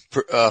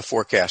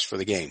forecast for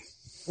the game?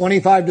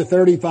 25 to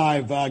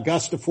 35,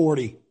 gust to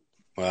 40.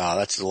 Wow,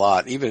 that's a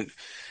lot. Even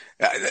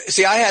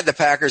see, I had the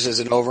Packers as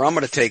an over. I'm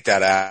going to take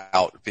that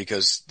out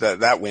because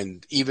that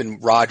wind, even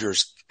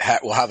Rodgers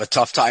will have a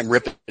tough time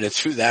ripping it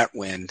through that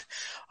wind.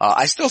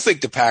 I still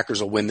think the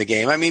Packers will win the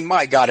game. I mean,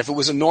 my God, if it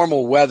was a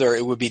normal weather,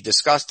 it would be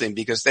disgusting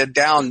because they're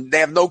down. They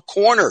have no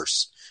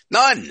corners,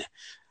 none.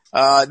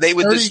 They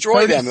would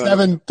destroy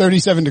them.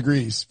 37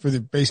 degrees for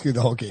basically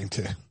the whole game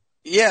too.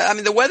 Yeah, I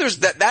mean the weather's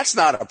that's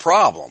not a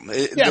problem. But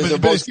it's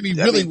going to be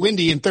really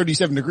windy and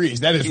 37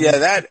 degrees. That is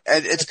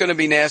it's going to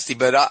be nasty.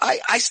 But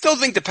I still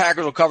think the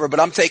Packers will cover. But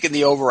I'm taking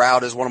the over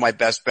out as one of my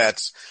best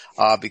bets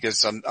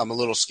because I'm a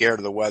little scared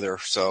of the weather.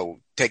 So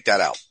take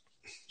that out.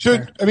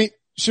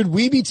 Should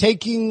we be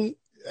taking?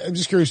 I'm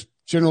just curious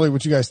generally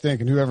what you guys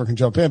think, and whoever can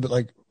jump in.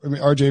 But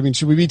RJ,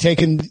 should we be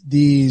taking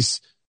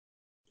these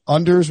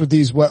unders with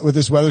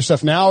this weather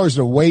stuff now, or is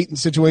it a wait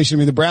situation? I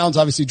mean, the Browns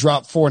obviously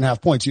dropped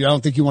 4.5 points. I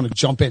don't think you want to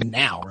jump in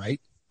now,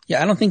 right?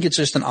 Yeah, I don't think it's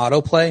just an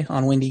auto play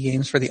on windy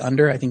games for the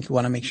under. I think you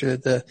want to make sure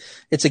that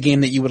it's a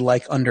game that you would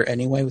like under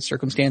anyway with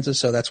circumstances.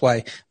 So that's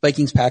why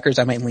Vikings Packers,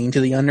 I might lean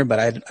to the under,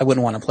 but I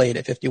wouldn't want to play it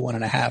at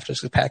 51.5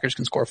 just because Packers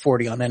can score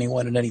 40 on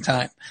anyone at any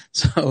time.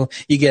 So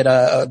you get,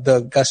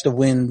 the gust of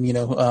wind,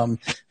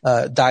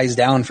 dies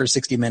down for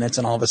 60 minutes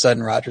and all of a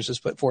sudden Rodgers has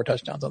put 4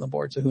 touchdowns on the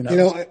board. So who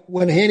knows?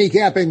 When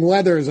handicapping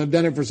weathers, I've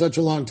done it for such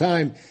a long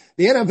time.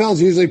 The NFL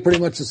is usually pretty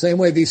much the same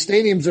way. These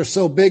stadiums are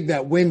so big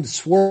that wind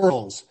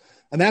swirls.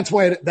 And that's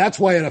why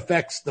it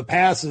affects the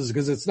passes,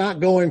 because it's not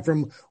going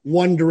from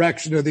one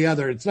direction or the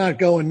other. It's not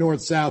going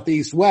north, south,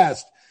 east,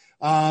 west.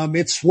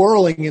 It's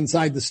swirling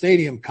inside the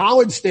stadium.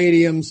 College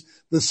stadiums,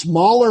 the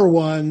smaller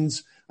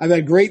ones, I've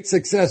had great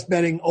success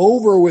betting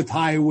over with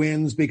high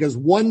winds because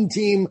one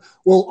team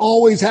will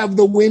always have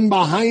the wind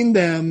behind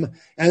them.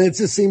 And it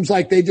just seems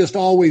like they just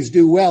always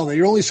do well.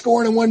 You're only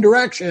scoring in one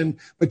direction,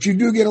 but you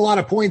do get a lot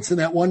of points in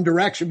that one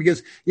direction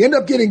because you end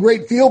up getting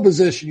great field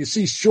position. You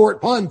see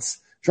short punts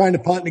trying to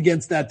punt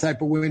against that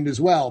type of wind as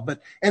well.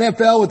 But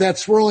NFL with that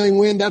swirling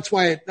wind, that's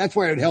why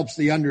it helps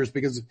the unders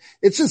because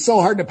it's just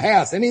so hard to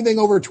pass. Anything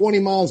over 20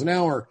 miles an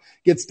hour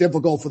gets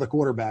difficult for the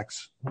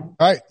quarterbacks. All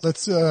right,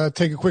 let's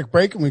take a quick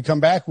break. When we come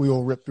back, we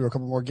will rip through a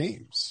couple more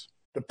games.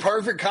 The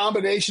perfect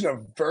combination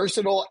of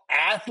versatile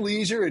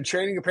athleisure and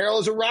training apparel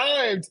has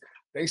arrived.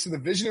 Thanks to the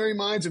visionary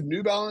minds of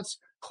New Balance,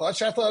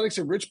 Clutch Athletics,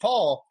 and Rich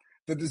Paul,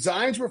 the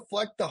designs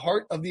reflect the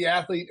heart of the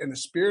athlete and the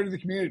spirit of the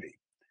community.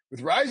 With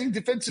rising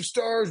defensive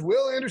stars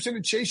Will Anderson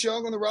and Chase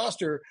Young on the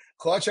roster,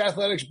 Clutch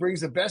Athletics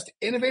brings the best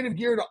innovative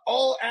gear to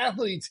all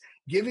athletes,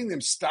 giving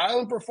them style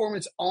and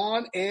performance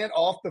on and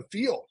off the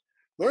field.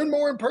 Learn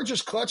more and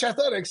purchase Clutch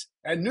Athletics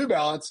at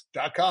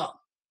NewBalance.com.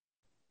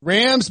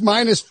 Rams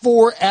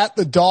 -4 at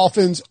the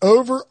Dolphins,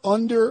 over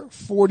under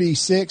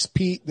 46.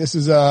 Pete, this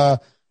is what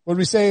did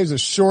we say? It was a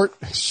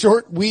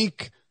short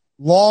week,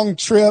 long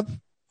trip.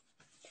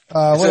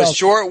 It's a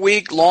short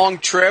week, long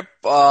trip,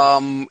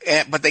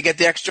 but they get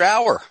the extra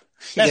hour.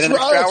 That's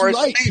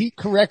right. Pete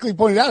correctly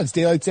pointed out it's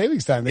daylight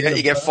savings time.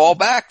 You get fall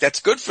back. That's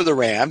good for the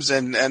Rams.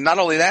 And not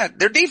only that,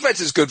 their defense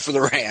is good for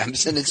the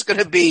Rams. And it's going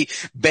to be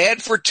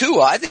bad for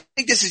Tua. I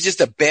think this is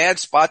just a bad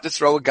spot to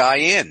throw a guy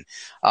in.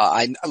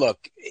 Look,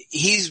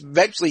 he's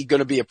eventually going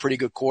to be a pretty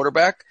good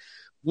quarterback.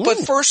 But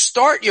first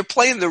start, you're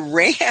playing the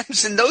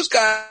Rams, and those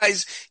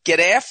guys get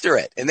after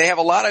it. And they have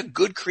a lot of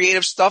good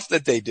creative stuff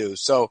that they do.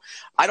 So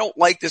I don't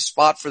like this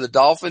spot for the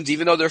Dolphins,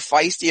 even though they're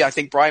feisty. I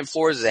think Brian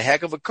Flores is a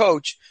heck of a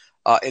coach.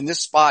 In this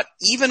spot,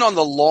 even on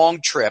the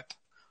long trip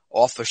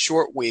off a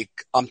short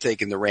week, I'm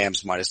taking the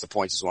Rams minus the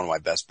points as one of my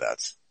best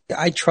bets.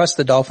 I trust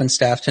the Dolphins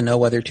staff to know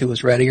whether Tua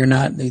is ready or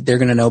not. They're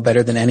going to know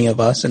better than any of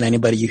us and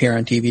anybody you hear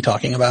on TV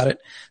talking about it.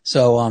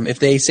 So, if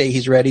they say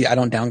he's ready, I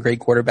don't downgrade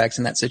quarterbacks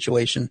in that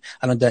situation.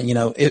 I don't,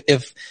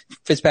 if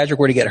Fitzpatrick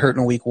were to get hurt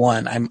in week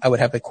 1, I would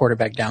have a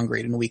quarterback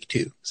downgrade in week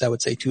 2 because I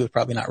would say Tua is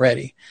probably not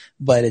ready.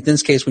 But in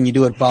this case, when you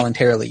do it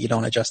voluntarily, you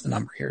don't adjust the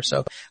number here.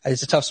 So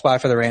it's a tough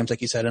spot for the Rams.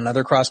 Like you said,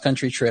 another cross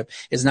country trip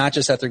is not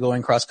just that they're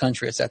going cross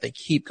country. It's that they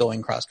keep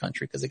going cross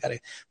country because they got to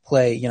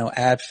play,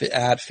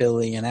 at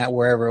Philly and at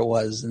wherever it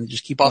was. And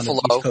just keep Buffalo,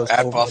 East Coast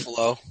at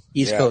Buffalo.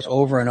 East Coast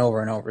over and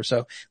over and over.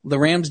 So the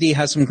Rams D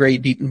has some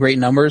great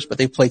numbers, but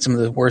they've played some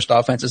of the worst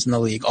offenses in the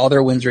league. All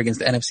their wins are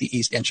against the NFC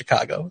East and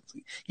Chicago.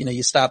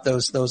 You stop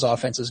those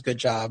offenses. Good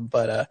job,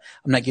 but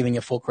I'm not giving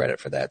you full credit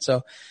for that.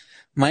 So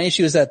My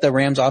issue is that the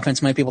Rams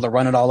offense might be able to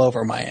run it all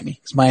over Miami,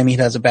 because Miami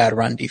has a bad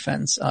run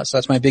defense. So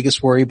that's my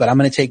biggest worry, but I'm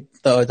going to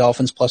take the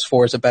Dolphins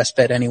 +4 as a best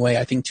bet anyway.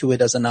 I think Tua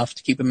does enough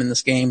to keep him in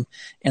this game,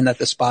 and that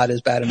the spot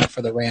is bad enough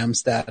for the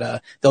Rams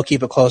that, they'll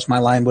keep it close. My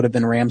line would have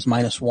been Rams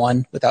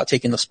 -1 without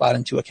taking the spot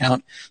into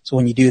account. So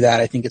when you do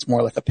that, I think it's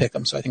more like a pick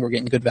 'em. So I think we're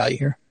getting good value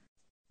here.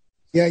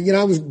 Yeah,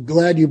 I was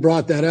glad you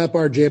brought that up,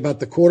 RJ, about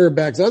the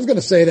quarterbacks. I was going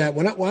to say that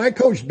when I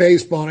coached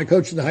baseball, and I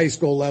coached at the high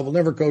school level,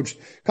 never coached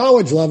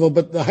college level,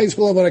 but the high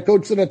school level, I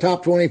coached at a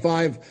top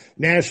 25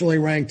 nationally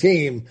ranked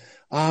team.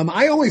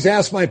 I always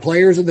asked my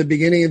players at the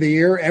beginning of the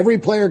year, every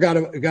player got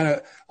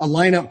a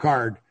lineup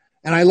card,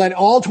 and I let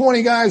all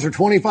 20 guys or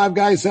 25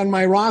 guys on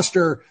my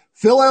roster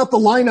fill out the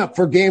lineup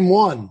for game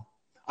one.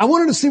 I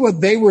wanted to see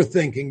what they were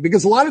thinking,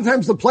 because a lot of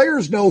times the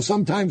players know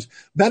sometimes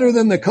better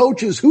than the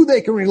coaches who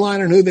they can rely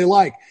on and who they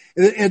like.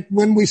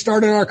 When we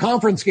started our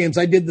conference games,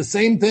 I did the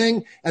same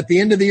thing. At the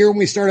end of the year when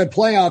we started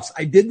playoffs,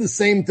 I did the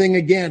same thing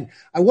again.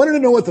 I wanted to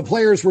know what the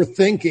players were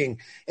thinking.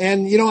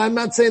 And, I'm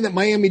not saying that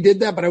Miami did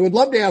that, but I would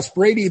love to ask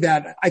Brady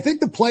that. I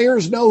think the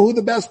players know who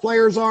the best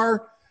players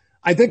are.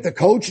 I think the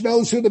coach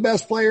knows who the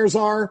best players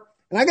are.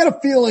 And I got a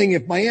feeling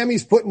if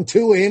Miami's putting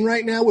Tua in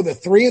right now with a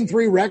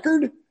 3-3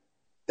 record,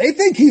 they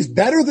think he's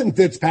better than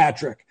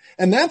Fitzpatrick.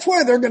 And that's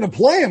why they're going to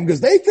play him,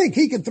 because they think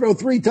he can throw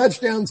 3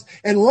 touchdowns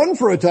and run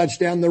for a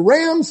touchdown. The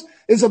Rams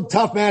is a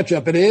tough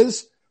matchup. It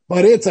is,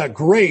 but it's a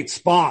great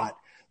spot.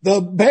 The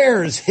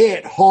Bears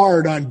hit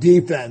hard on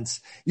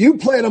defense. You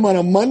played them on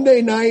a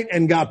Monday night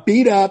and got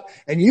beat up,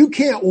 and you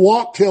can't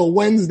walk till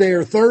Wednesday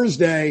or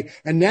Thursday.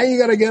 And now you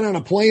got to get on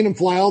a plane and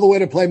fly all the way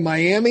to play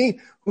Miami,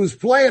 who's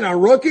playing a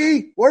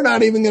rookie. We're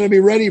not even going to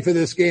be ready for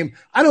this game.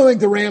 I don't think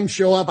the Rams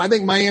show up. I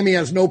think Miami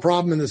has no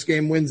problem in this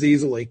game, wins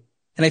easily.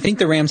 And I think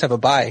the Rams have a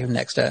bye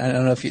next. I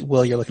don't know if you're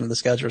looking at the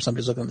schedule or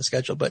somebody's looking at the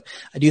schedule, but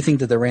I do think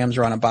that the Rams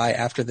are on a bye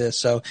after this.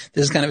 So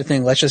this is kind of a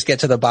thing. Let's just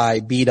get to the bye,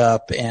 beat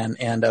up,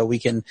 and we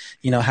can,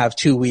 have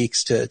 2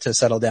 weeks to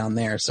settle down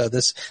there. So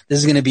this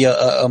is going to be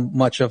a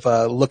much of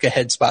a look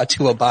ahead spot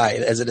to a bye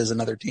as it is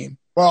another team.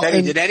 Well,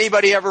 Teddy, did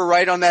anybody ever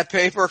write on that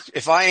paper,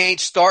 if I ain't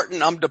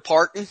starting, I'm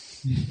departing?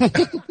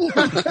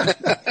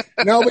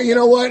 No, but you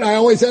know what? I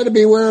always had to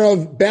be aware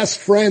of best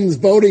friends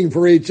voting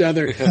for each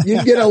other.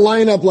 You'd get a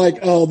lineup like,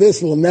 oh,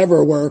 this will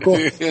never work. Well,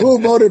 who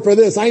voted for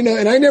this? I know,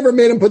 and I never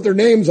made them put their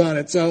names on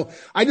it. So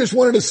I just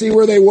wanted to see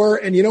where they were.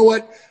 And you know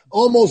what?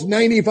 Almost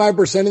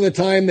 95% of the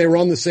time they were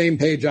on the same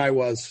page I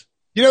was.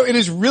 It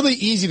is really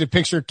easy to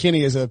picture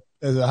Kenny as a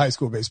high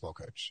school baseball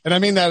coach. And I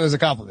mean that as a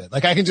compliment.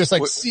 Like I can just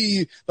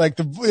see hey, get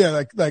it.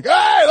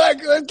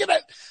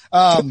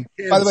 By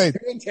the way,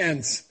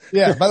 intense.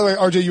 Yeah. By the way,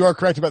 RJ, you are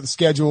correct about the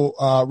schedule.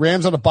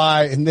 Rams on a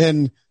bye, and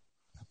then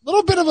a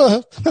little bit of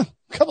a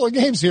couple of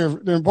games here.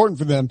 They're important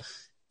for them.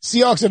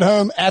 Seahawks at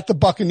home, at the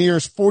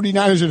Buccaneers,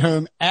 49ers at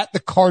home, at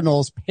the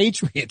Cardinals,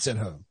 Patriots at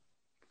home.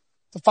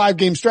 It's a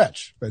 5-game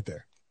stretch right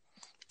there.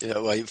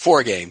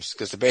 4 games,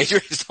 because the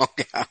Patriots don't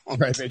count.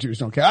 Right, Patriots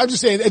don't count. I'm just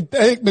saying, I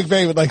think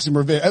McVay would like some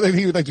revenge. I think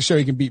he would like to show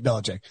he can beat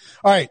Belichick.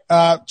 All right,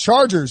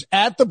 Chargers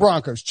at the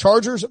Broncos.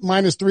 Chargers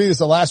 -3. This is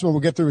the last one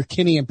we'll get through with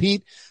Kenny and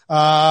Pete.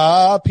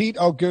 Pete,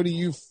 I'll go to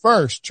you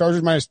first.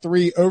 Chargers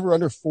 -3, over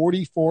under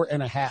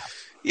 44.5.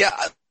 Yeah.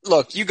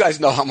 Look, you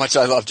guys know how much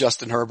I love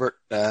Justin Herbert,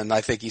 and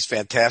I think he's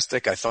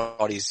fantastic. I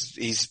thought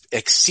he's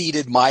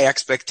exceeded my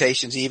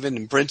expectations even.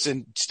 And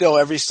Brinson still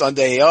every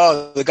Sunday,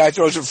 the guy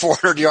throws for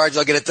 400 yards.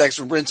 I'll get a text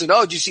from Brinson.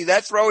 Oh, did you see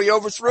that throw? He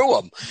overthrew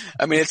him.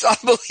 I mean, it's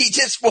unbelievable. He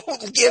just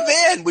won't give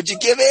in. Would you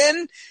give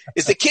in?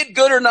 Is the kid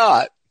good or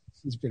not?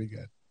 He's pretty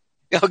good.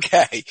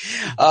 Okay.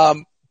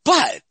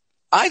 But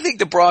I think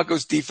the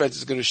Broncos defense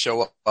is going to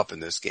show up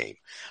in this game.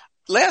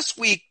 Last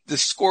week, the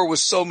score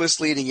was so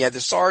misleading. You had the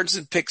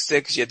Sorensen pick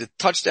 6. You had the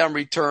touchdown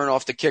return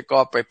off the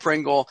kickoff by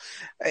Pringle.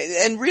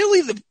 And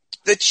really,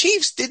 the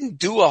Chiefs didn't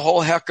do a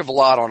whole heck of a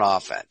lot on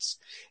offense.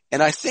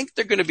 And I think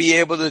they're going to be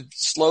able to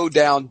slow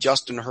down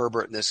Justin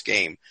Herbert in this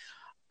game.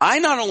 I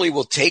not only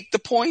will take the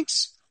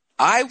points,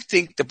 I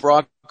think the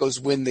Broncos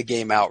win the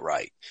game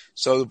outright.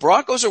 So the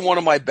Broncos are one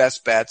of my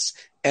best bets,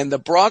 and the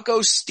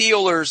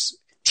Broncos-Steelers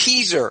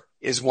teaser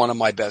is one of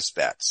my best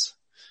bets.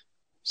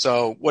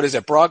 So what is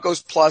it?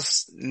 Broncos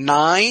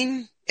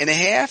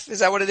 +9.5? Is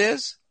that what it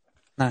is?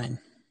 9.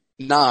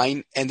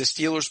 9, and the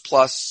Steelers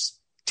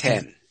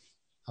 +10.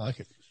 I like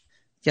it.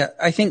 Yeah,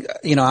 I think,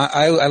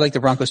 I like the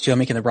Broncos too. I'm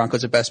making the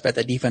Broncos a best bet.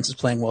 That defense is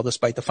playing well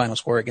despite the final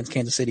score against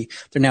Kansas City.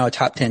 They're now a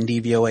top 10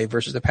 DVOA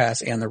versus the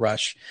pass and the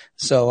rush.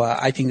 So,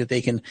 I think that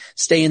they can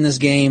stay in this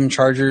game.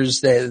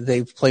 Chargers,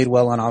 they've played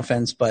well on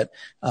offense,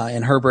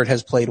 and Herbert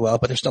has played well,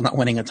 but they're still not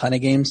winning a ton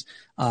of games.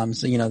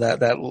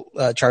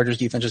 That Chargers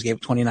defense just gave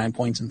 29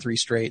 points in 3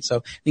 straight. So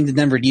I think the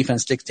Denver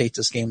defense dictates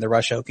this game. The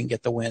rush out can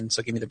get the win.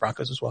 So give me the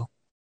Broncos as well.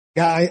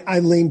 Yeah,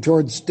 I lean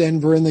towards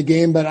Denver in the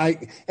game,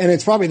 and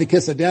it's probably the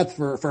kiss of death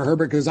for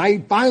Herbert because I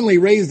finally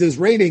raised his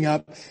rating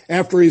up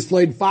after he's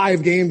played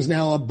 5 games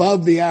now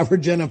above the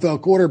average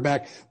NFL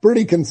quarterback.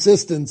 Pretty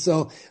consistent.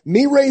 So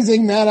me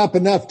raising that up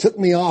enough took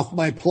me off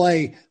my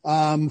play,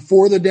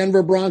 for the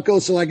Denver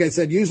Broncos. So like I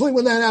said, usually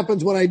when that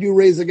happens, when I do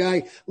raise a guy,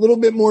 a little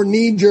bit more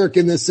knee jerk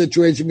in this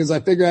situation because I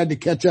figure I had to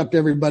catch up to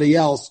everybody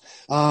else.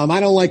 I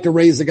don't like to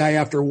raise a guy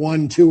after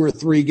 1, 2, or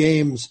 3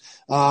 games.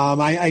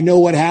 I know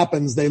what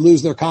happens. They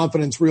lose their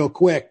confidence real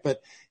quick,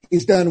 but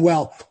he's done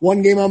well.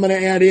 One game I'm going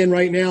to add in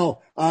right now.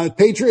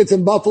 Patriots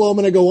in Buffalo, I'm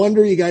going to go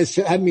under. You guys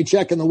had me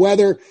checking the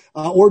weather.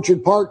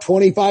 Orchard Park,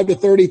 25 to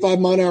 35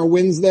 mile-an-hour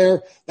winds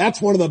there.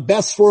 That's one of the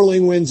best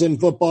swirling winds in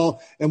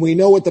football. And we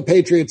know what the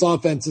Patriots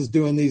offense is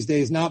doing these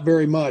days. Not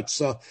very much.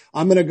 So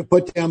I'm going to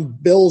put down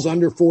Bills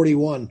under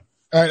 41.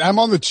 All right, I'm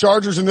on the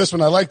Chargers in this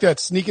one. I like that,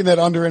 sneaking that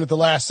under in at the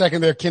last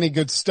second there, Kenny.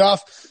 Good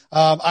stuff.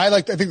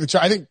 I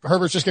think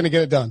Herbert's just going to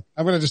get it done.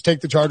 I'm going to just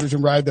take the Chargers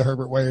and ride the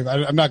Herbert wave.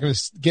 I'm not going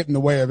to get in the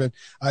way of it.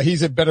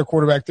 He's a better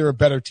quarterback. They're a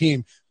better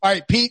team. All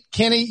right, Pete,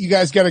 Kenny, you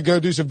guys got to go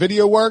do some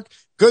video work.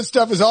 Good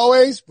stuff as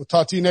always. We'll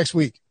talk to you next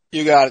week.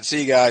 You got it. See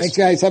you guys. Thanks,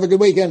 guys. Have a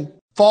good weekend.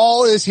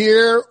 Fall is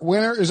here.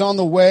 Winter is on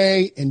the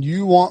way, and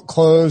you want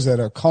clothes that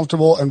are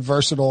comfortable and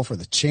versatile for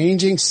the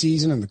changing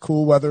season and the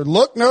cool weather.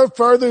 Look no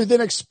further than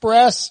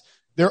Express.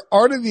 Their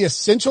Art of the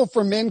Essential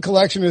for Men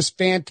collection is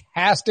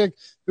fantastic.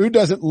 Who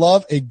doesn't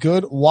love a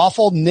good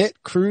waffle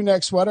knit crew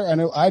neck sweater? I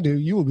know I do.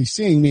 You will be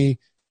seeing me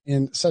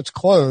in such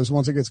clothes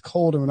once it gets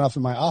cold enough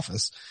in my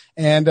office.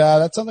 And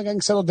that's something I can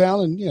settle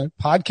down and,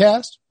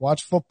 podcast,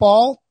 watch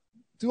football,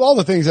 do all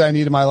the things that I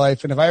need in my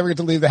life. And if I ever get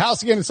to leave the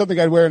house again, it's something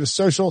I'd wear in a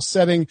social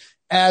setting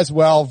as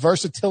well.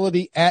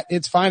 Versatility at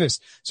its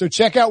finest. So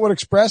check out what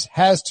Express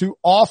has to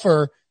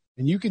offer,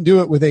 and you can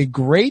do it with a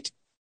great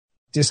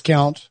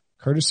discount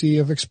courtesy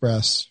of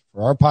Express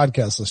for our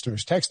podcast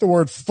listeners. Text the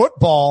word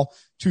football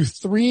to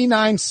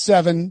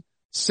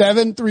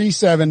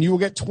 397-737. You will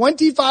get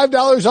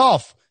 $25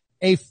 off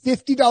a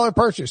 $50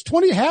 purchase.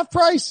 20 half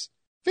price,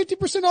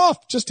 50%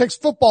 off. Just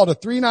text football to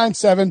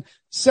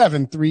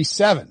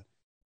 397-737.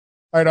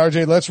 All right,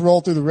 RJ, let's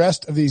roll through the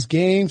rest of these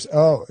games.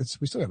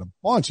 We still got a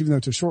bunch, even though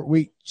it's a short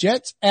week.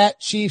 Jets at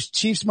Chiefs.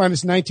 Chiefs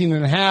minus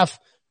 19.5.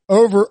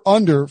 Over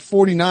under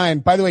 49.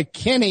 By the way,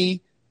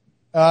 Kenny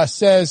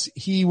says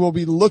he will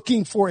be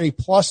looking for a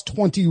plus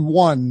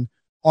 21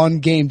 on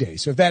game day.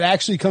 So if that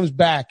actually comes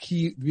back,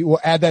 he will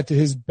add that to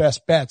his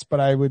best bets. But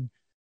I would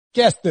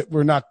guess that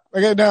we're not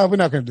going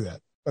to do that.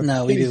 But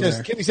no,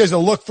 Kenny says to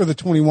look for the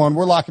 21.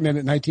 We're locking in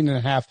at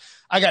 19.5.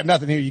 I got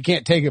nothing here. You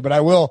can't take it, but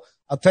I'll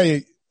tell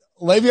you,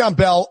 Le'Veon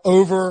Bell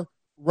over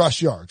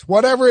rush yards,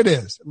 whatever it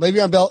is.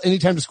 Le'Veon Bell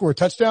anytime to score a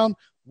touchdown,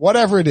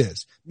 whatever it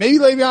is. Maybe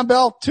Le'Veon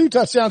Bell, 2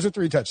 touchdowns or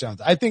 3 touchdowns.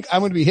 I think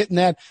I'm going to be hitting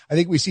that. I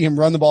think we see him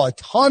run the ball a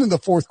ton in the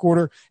fourth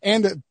quarter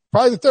and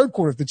probably the third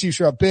quarter if the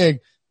Chiefs are up big.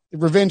 The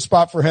revenge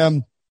spot for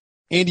him.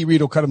 Andy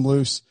Reid will cut him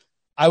loose.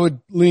 I would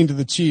lean to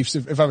the Chiefs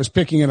if I was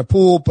picking in a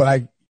pool,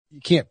 but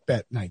you can't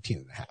bet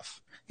 19.5.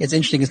 It's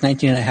interesting. It's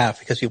 19.5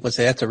 because people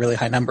say that's a really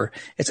high number.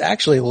 It's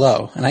actually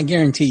low. And I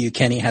guarantee you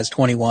Kenny has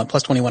 21,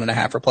 plus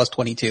 21.5 or plus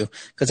 22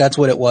 because that's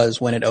what it was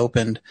when it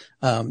opened,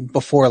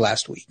 before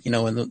last week,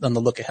 on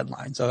the look ahead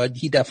line. So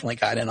he definitely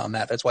got in on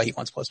that. That's why he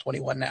wants plus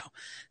 21 now.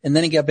 And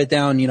then he got bet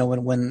down,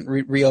 when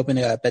reopened,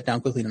 it got bet down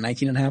quickly to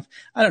 19.5.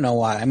 I don't know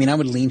why. I mean, I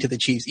would lean to the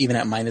Chiefs even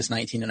at minus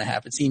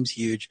 19.5. It seems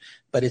huge,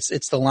 but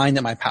it's the line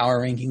that my power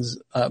ratings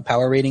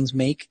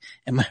make,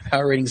 and my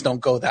power ratings don't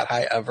go that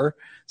high ever.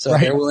 So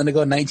They're willing to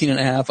go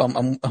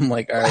 19.5. I'm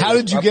like, all right. How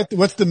did you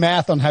what's the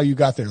math on how you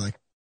got there? Like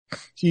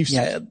Chiefs?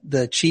 Yeah,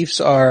 the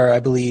Chiefs are, I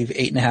believe,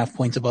 8.5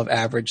 points above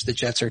average. The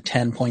Jets are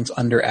 10 points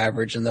under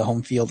average, and the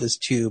home field is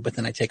 2, but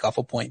then I take off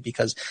a point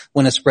because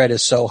when a spread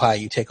is so high,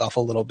 you take off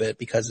a little bit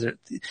because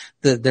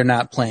they're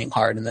not playing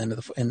hard at the end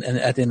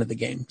of the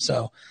game.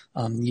 So,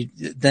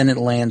 then it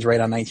lands right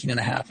on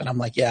 19.5. And I'm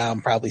like, yeah,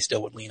 I'm probably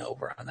still would lean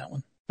over on that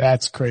one.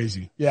 That's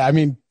crazy. Yeah. I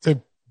mean,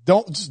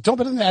 don't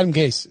bet on Adam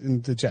Gase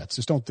and the Jets.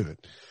 Just don't do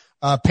it.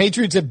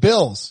 Patriots at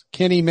Bills.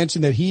 Kenny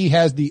mentioned that he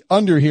has the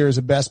under here as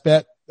a best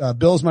bet.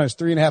 Bills minus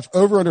 3.5,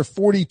 over under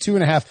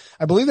 42.5.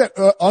 I believe that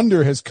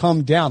under has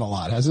come down a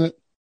lot, hasn't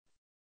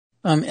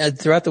it?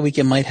 Throughout the week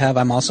it might have.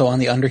 I'm also on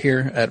the under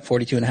here at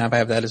 42.5. I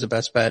have that as a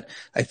best bet.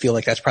 I feel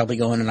like that's probably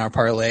going in our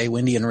parlay.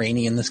 Windy and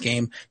rainy in this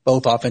game.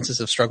 Both offenses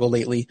have struggled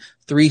lately.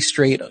 3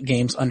 straight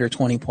games under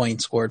 20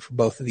 points scored for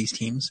both of these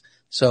teams.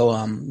 So,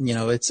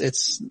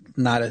 it's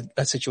not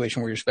a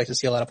situation where you expect to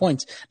see a lot of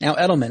points. Now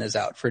Edelman is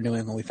out for New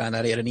England. We found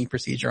out he had a knee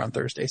procedure on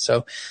Thursday.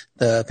 So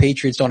the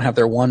Patriots don't have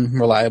their one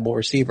reliable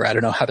receiver. I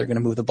don't know how they're going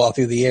to move the ball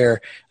through the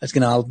air. It's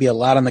going to be a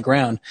lot on the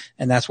ground.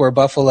 And that's where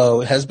Buffalo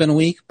has been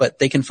weak, but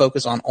they can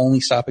focus on only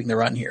stopping the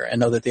run here and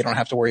know that they don't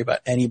have to worry about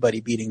anybody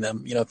beating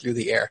them, through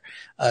the air.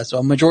 So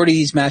a majority of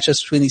these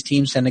matchups between these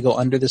teams tend to go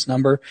under this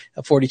number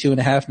of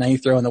 42.5. Now you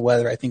throw in the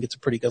weather. I think it's a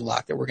pretty good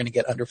lock that we're going to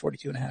get under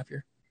 42.5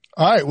 here.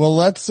 All right. Well,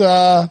 let's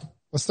throw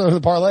the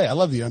parlay. I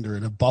love the under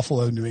in a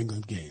Buffalo New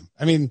England game.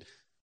 I mean,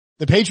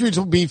 the Patriots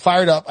will be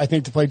fired up, I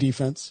think, to play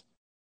defense.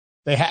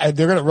 They're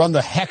going to run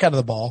the heck out of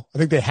the ball. I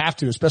think they have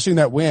to, especially in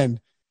that wind.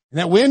 And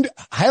that wind,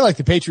 I like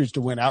the Patriots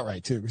to win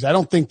outright too, because I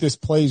don't think this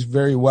plays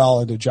very well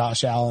into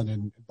Josh Allen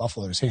and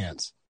Buffalo's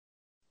hands.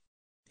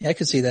 Yeah, I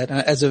could see that.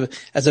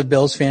 As a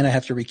Bills fan, I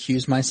have to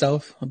recuse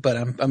myself, but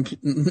I'm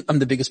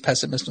the biggest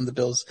pessimist on the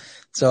Bills.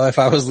 So if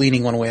I was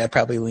leaning one way, I'd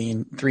probably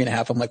lean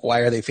 3.5. I'm like, why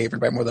are they favored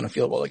by more than a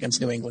field goal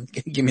against New England?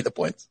 Give me the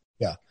points.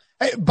 Yeah.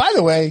 Hey, by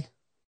the way,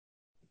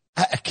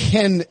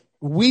 can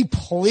we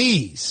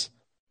please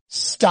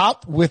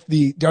stop with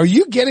are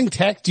you getting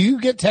text? Do you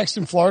get text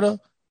in Florida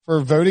for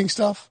voting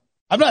stuff?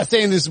 I'm not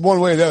saying this is one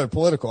way or the other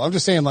political. I'm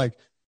just saying, like,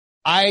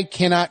 I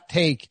cannot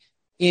take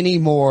any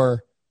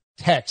more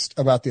text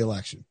about the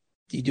election.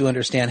 You do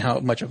understand how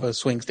much of a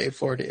swing state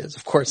Florida is.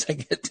 Of course I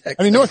get text.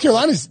 I mean, North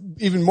Carolina is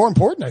even more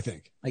important, I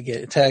think. I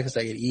get text,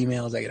 I get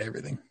emails, I get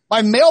everything.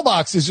 My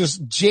mailbox is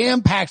just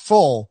jam-packed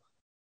full.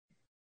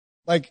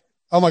 Like,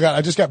 oh my God,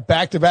 I just got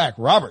back-to-back.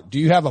 Robert, do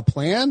you have a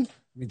plan?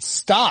 I mean,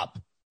 stop.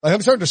 Like,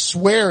 I'm starting to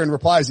swear in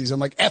replies to these. I'm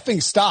like,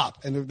 effing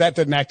stop. And that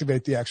doesn't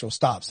activate the actual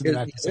stop. So then I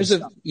have to say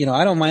stop.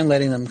 I don't mind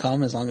letting them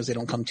come as long as they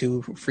don't come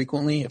too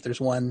frequently. If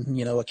there's one,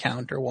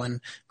 account or one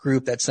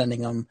group that's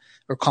sending them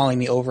or calling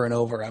me over and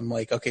over, I'm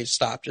like, okay,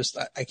 stop.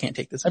 I can't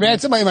take this. I mean, I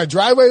had somebody in my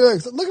driveway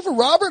looking for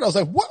Robert. I was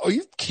like, what? Are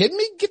you kidding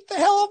me? Get the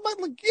hell off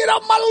get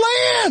off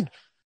my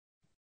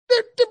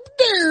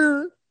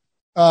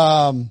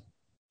land.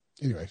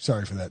 Anyway,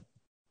 sorry for that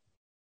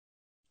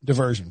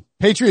diversion.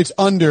 Patriots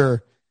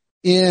under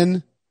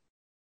in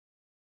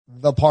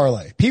the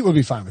parlay. Pete would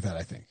be fine with that,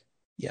 I think.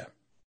 Yeah.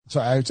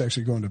 So I was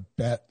actually going to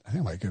bet. I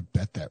think I might go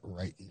bet that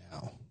right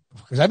now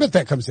because I bet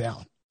that comes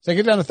down. Does I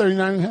get down to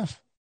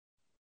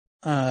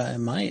 39.5? It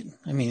might.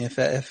 I mean, if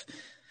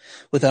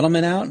with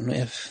Edelman out and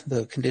if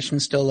the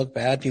conditions still look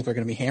bad, people are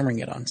going to be hammering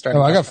it on.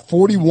 I got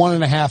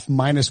 41.5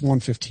 minus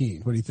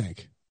 115. What do you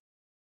think?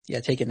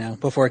 Yeah, take it now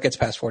before it gets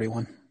past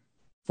 41.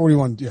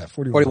 41. Yeah,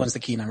 41. 41 is the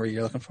key number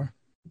you're looking for.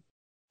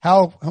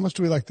 How much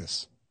do we like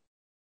this?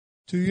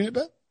 2-unit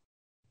bet?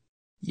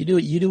 You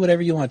do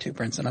whatever you want to,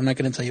 Princeton. I'm not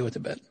going to tell you what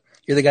to bet.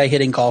 You're the guy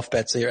hitting golf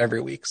bets here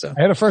every week. So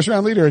I had a first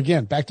round leader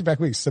again, back-to-back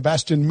weeks.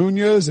 Sebastian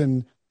Munoz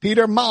and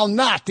Peter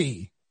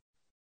Malnati.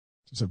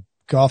 It's a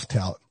golf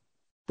tout.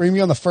 Bring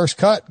me on the first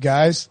cut,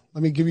 guys.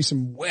 Let me give you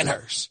some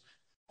winners.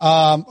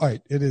 All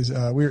right. It is,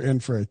 we're in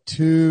for a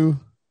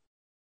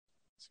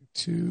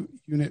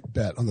 2-unit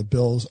bet on the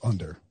Bills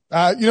under.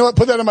 You know what?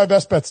 Put that on my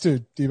best bets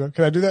too, Debo.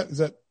 Can I do that? Is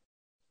that?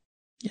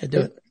 Yeah,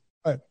 do it.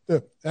 All right, do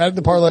it. Add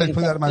the parlay,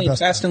 put that in my best.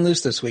 Fast and loose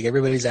this week.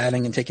 Everybody's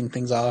adding and taking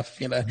things off.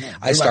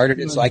 I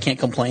started it, so I can't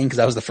complain because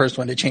I was the first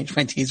one to change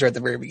my teaser at the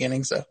very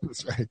beginning. So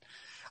that's right.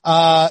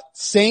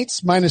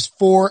 Saints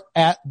 -4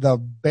 at the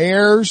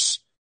Bears.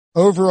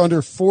 Over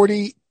under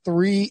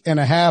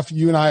 43.5.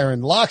 You and I are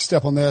in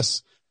lockstep on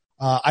this.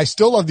 I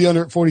still love the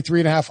under at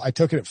 43.5. I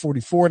took it at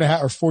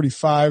 44.5 or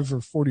 45 or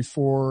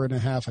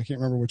 44.5. I can't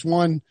remember which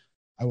one.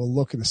 I will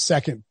look in a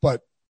second,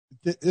 but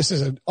this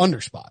is an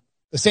under spot.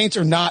 The Saints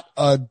are not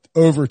a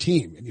over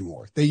team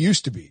anymore. They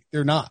used to be.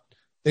 They're not.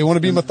 They want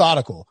to be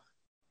methodical.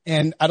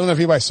 And I don't know if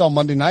anybody saw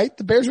Monday night.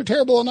 The Bears are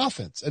terrible on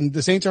offense and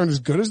the Saints aren't as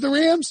good as the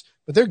Rams,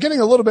 but they're getting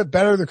a little bit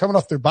better. They're coming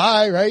off their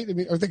bye, right? I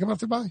mean, are they coming off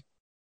their bye?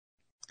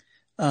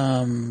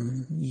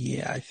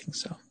 Yeah, I think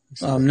so.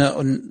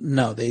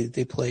 No,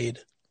 they played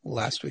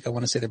last week. I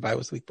want to say their bye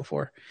was the week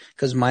before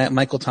because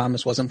Michael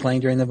Thomas wasn't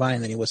playing during the bye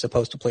and then he was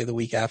supposed to play the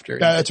week after.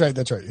 Yeah, that's right.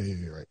 That's right. Yeah,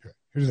 you're right.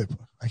 Who did they play?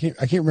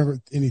 I can't remember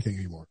anything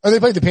anymore. Oh, they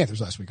played the Panthers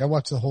last week. I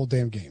watched the whole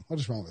damn game. What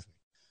is wrong with me?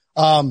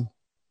 But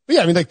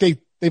yeah, I mean, like they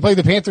played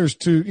the Panthers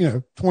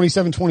to,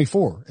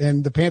 27-24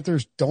 and the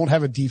Panthers don't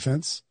have a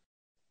defense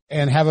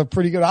and have a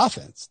pretty good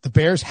offense. The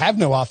Bears have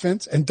no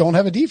offense and don't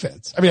have a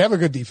defense. I mean, have a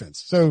good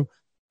defense. So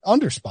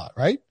under spot,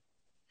 right?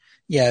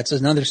 Yeah, it's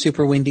another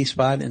super windy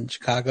spot in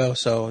Chicago,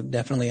 so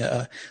definitely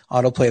a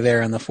autoplay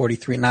there on the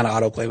 43, not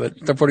autoplay, but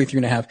the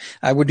 43.5.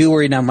 I would do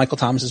worry now Michael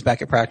Thomas is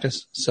back at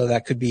practice, so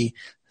that could be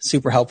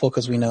super helpful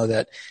because we know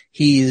that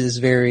he is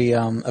very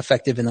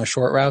effective in those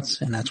short routes,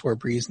 and that's where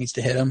Breeze needs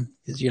to hit him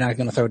because you're not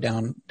going to throw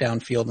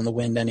downfield in the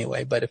wind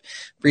anyway. But if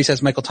Breeze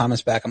has Michael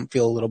Thomas back, I'm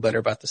feel a little better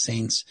about the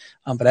Saints.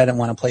 But I didn't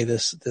want to play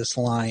this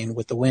line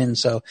with the wind,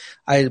 so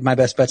my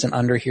best bet's an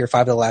under here.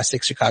 5 of the last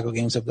 6 Chicago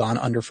games have gone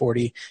under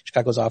 40.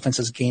 Chicago's offense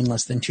has gained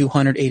less than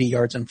 280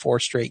 yards in 4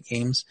 straight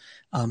games.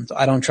 So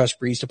I don't trust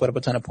Breeze to put up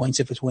a ton of points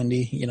if it's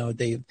windy.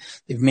 They've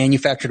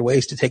manufactured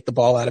ways to take the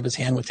ball out of his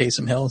hand with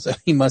Taysom Hill, so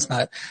he must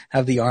not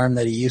have the arm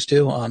that he used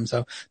to.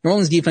 So New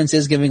Orleans defense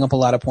is giving up a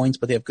lot of points,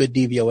 but they have good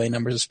DVOA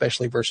numbers,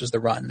 especially versus the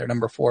run. They're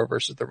number 4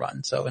 versus the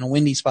run. So in a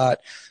windy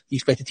spot, you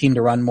expect the team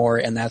to run more,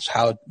 and that's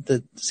how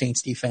the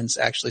Saints defense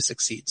actually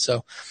succeeds.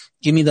 So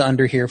give me the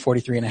under here,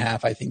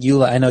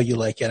 43.5. I know you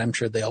like it. I'm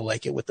sure they'll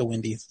like it with the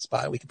windy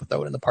spot. We can put that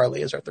one in the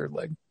parlay as our third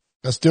leg.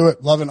 Let's do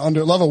it. Love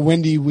a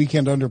windy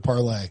weekend under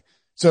parlay.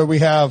 So we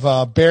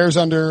have Bears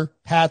under,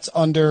 Pats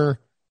under,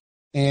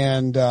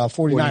 and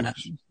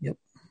 49ers. Yep.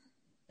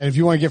 And if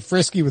you want to get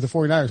frisky with the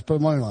 49ers, put a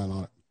money line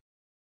on it.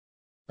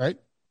 Right?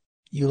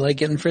 You like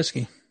getting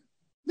frisky.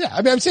 Yeah.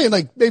 I mean, I'm saying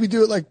like maybe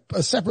do it like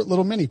a separate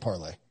little mini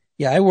parlay.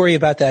 Yeah, I worry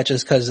about that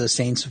just because of the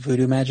Saints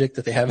voodoo magic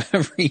that they have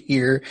every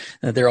year.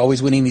 That they're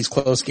always winning these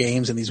close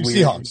games and these weird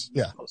Seahawks.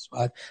 Yeah.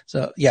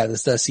 So yeah,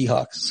 this the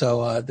Seahawks.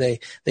 So,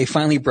 they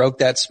finally broke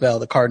that spell.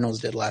 The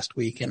Cardinals did last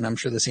week, and I'm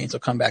sure the Saints will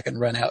come back and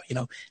run out,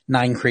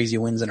 9 crazy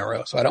wins in a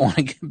row. So I don't want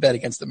to bet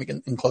against them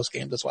in close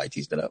games. That's why I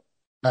teased it up.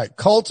 All right.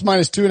 Colts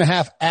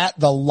 -2.5 at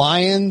the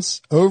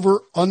Lions,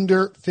 over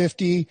under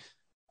 50.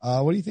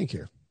 What do you think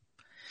here?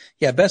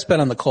 Yeah, best bet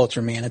on the Colts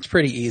for me, and it's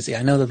pretty easy.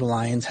 I know that the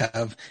Lions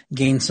have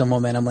gained some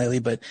momentum lately,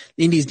 but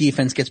the Indies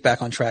defense gets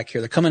back on track here.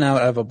 They're coming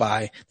out of a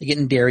bye. They're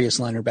getting Darius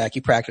Leonard back.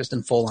 He practiced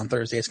in full on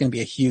Thursday. It's going to be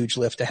a huge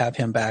lift to have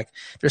him back.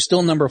 They're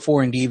still number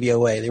 4 in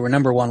DVOA. They were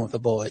number 1 with a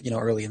bullet,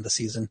 early in the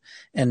season,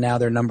 and now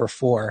they're number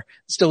 4.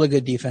 Still a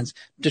good defense.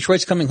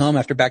 Detroit's coming home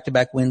after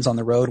back-to-back wins on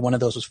the road. One of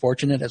those was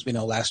fortunate, as we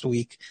know last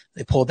week.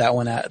 They pulled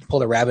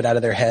a rabbit out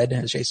of their head,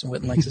 as Jason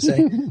Witten likes to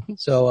say.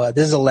 So,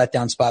 this is a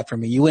letdown spot for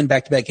me. You win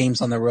back-to-back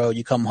games on the road.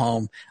 You come home.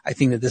 I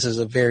think that this is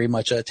a very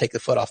much a take the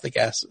foot off the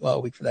gas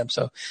week for them.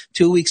 So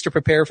 2 weeks to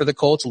prepare for the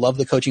Colts. Love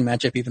the coaching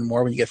matchup even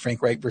more when you get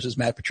Frank Reich versus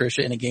Matt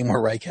Patricia in a game where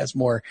Reich has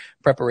more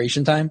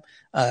preparation time.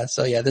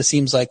 So yeah, this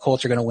seems like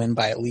Colts are going to win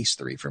by at least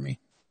 3 for me.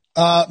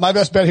 My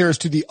best bet here is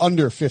to the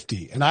under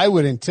 50, and I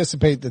would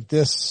anticipate that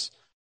this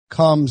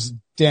comes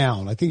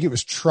down. I think it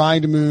was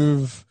trying to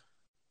move.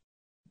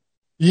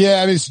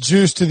 Yeah, I mean, it's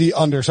juiced to the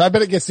under. So I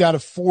bet it gets down to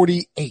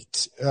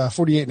 48,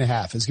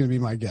 48.5 is going to be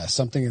my guess.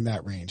 Something in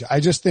that range.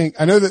 I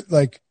know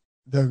that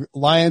the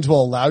Lions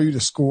will allow you to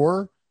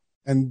score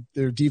and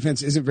their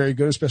defense isn't very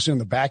good, especially on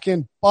the back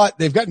end, but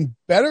they've gotten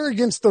better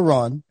against the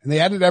run and they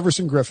added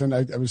Everson Griffin. I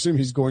would assume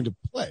he's going to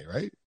play,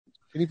 right?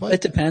 Can he play?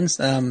 It depends.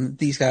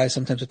 These guys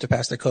sometimes have to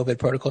pass their COVID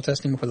protocol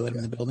testing before they let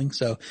him in the building.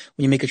 So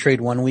when you make a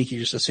trade 1 week, you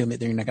just assume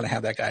that you're not going to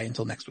have that guy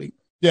until next week.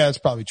 Yeah, it's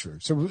probably true.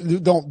 So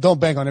don't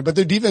bank on it. But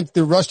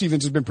their rush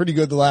defense has been pretty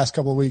good the last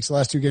couple of weeks. The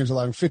last 2 games,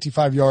 allowing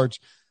 55 yards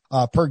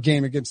per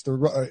game against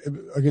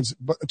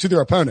to their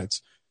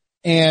opponents.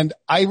 And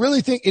I really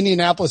think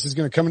Indianapolis is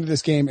going to come into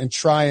this game and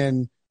try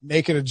and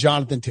make it a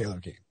Jonathan Taylor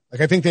game.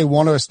 I think they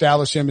want to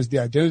establish him as the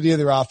identity of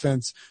their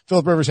offense.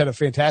 Phillip Rivers had a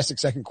fantastic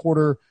second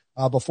quarter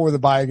before the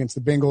bye against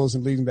the Bengals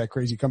and leading that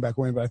crazy comeback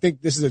win. But I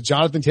think this is a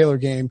Jonathan Taylor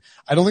game.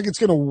 I don't think it's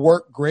going to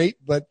work great,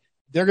 but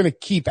they're going to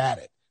keep at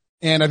it.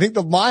 And I think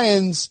the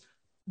Lions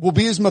will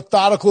be as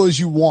methodical as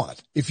you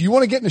want. If you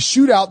want to get in a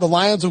shootout, the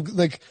Lions will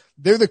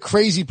they're the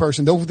crazy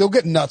person. They'll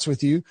get nuts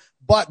with you,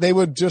 but they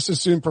would just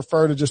as soon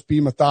prefer to just be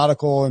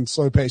methodical and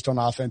slow paced on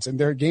offense. And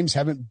their games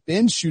haven't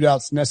been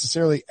shootouts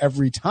necessarily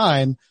every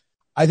time.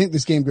 I think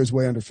this game goes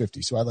way under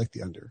 50. So I like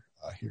the under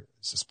here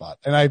as a spot.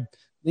 And I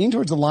lean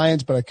towards the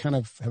Lions, but I kind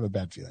of have a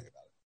bad feeling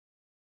about it.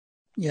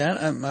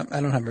 Yeah. I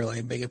don't have really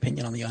a big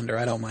opinion on the under.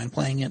 I don't mind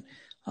playing it.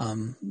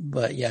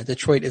 But yeah,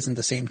 Detroit isn't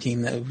the same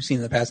team that we've seen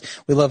in the past.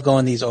 We love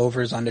going these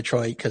overs on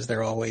Detroit because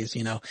they're always,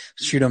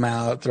 shoot them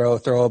out,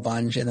 throw a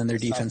bunch, and then their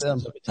defense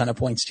gives up a ton of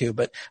points too.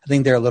 But I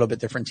think they're a little bit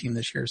different team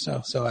this year.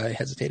 So I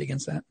hesitate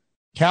against that.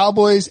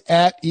 Cowboys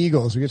at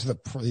Eagles. We get to the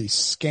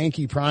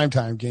skanky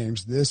primetime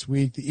games this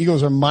week. The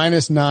Eagles are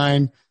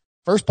 -9.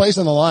 First place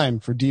on the line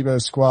for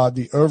Debo's squad.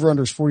 The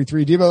over-under is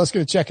 43. Debo, let's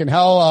get a check in.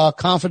 How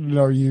confident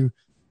are you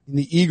in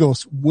the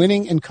Eagles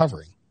winning and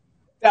covering?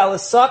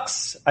 Dallas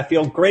sucks. I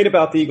feel great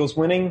about the Eagles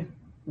winning.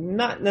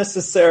 Not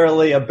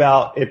necessarily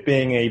about it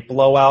being a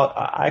blowout.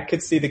 I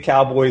could see the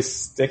Cowboys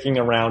sticking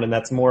around, and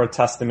that's more a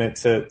testament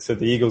to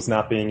the Eagles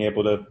not being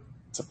able to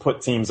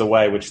put teams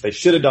away, which they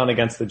should have done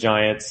against the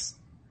Giants.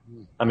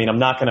 I mean, I'm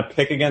not going to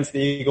pick against the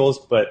Eagles,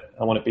 but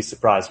I wouldn't be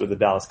surprised with the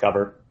Dallas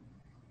cover.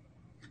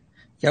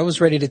 Yeah, I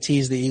was ready to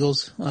tease the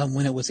Eagles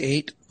when it was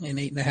 8 and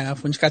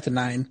 8.5. When it got to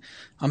 9,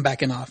 I'm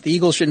backing off. The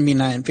Eagles shouldn't be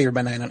favored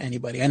by 9 on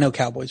anybody. I know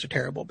Cowboys are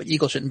terrible, but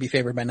Eagles shouldn't be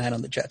favored by 9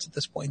 on the Jets at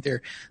this point.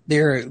 They're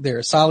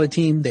a solid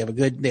team. They have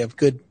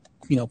good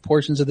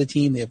portions of the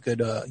team. They have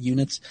good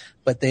units,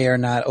 but they are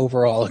not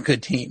overall a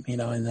good team,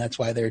 and that's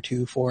why they're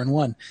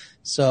 2-4-1.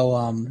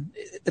 So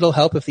it'll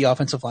help if the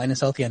offensive line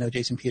is healthy. I know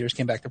Jason Peters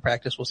came back to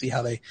practice. We'll see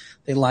how they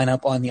line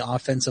up on the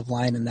offensive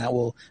line, and that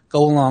will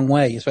go a long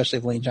way, especially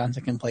if Lane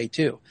Johnson can play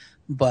too.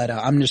 But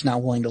I'm just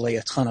not willing to lay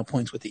a ton of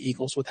points with the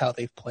Eagles with how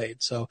they've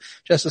played. So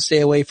just to stay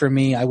away from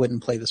me, I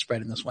wouldn't play the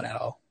spread in this one at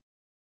all.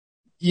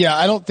 Yeah,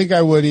 I don't think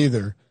I would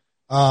either,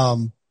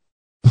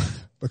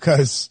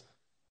 because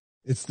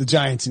it's the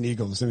Giants and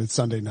Eagles and it's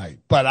Sunday night.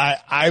 But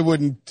I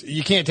wouldn't.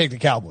 You can't take the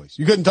Cowboys.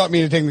 You couldn't talk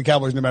me into taking the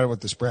Cowboys no matter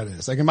what the spread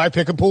is. Like in my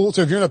pick and pool.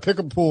 So if you're in a pick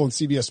and pool on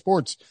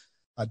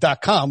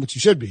CBSSports.com, which you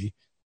should be,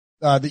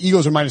 the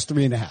Eagles are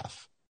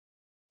 -3.5.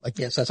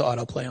 Yes, that's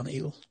auto play on the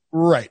Eagles.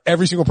 Right.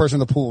 Every single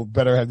person in the pool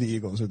better have the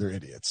Eagles or they're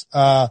idiots.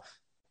 And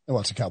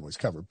watch the Cowboys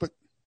cover, but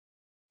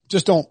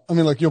just don't. I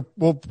mean,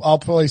 I'll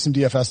play some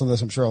DFS on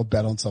this. I'm sure I'll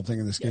bet on something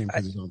in this game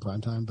because it's on prime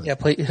time. But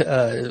play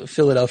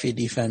Philadelphia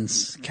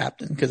defense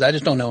captain because I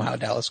just don't know how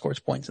Dallas scores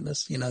points in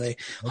this. They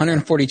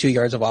 142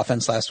 yards of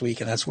offense last week,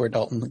 and that's where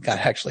Dalton got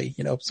actually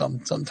some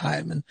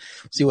time. And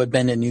see what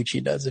Ben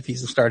DiNucci does if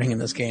he's starting in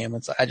this game.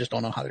 I just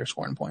don't know how they're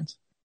scoring points.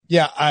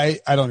 Yeah, I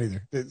don't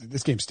either.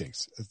 This game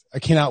stinks. I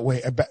cannot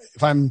wait.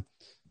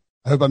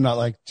 I hope I'm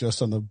not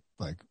just on the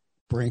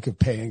brink of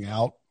paying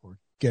out or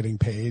getting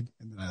paid,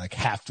 and then I like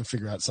have to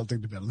figure out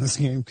something to bet on this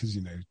game because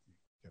you gotta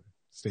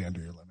stay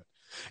under your limit.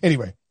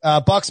 Anyway,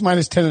 Bucks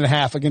minus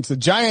 10.5 against the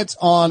Giants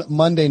on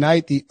Monday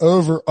night. The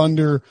over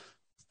under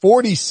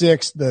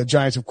 46. The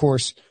Giants, of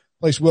course,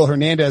 placed Will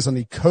Hernandez on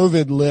the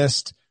COVID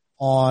list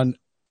on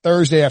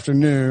Thursday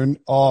afternoon.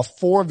 All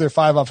 4 of their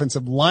 5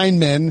 offensive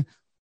linemen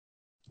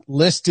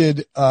listed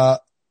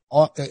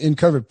in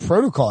COVID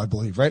protocol, I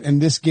believe, right?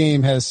 And this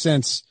game has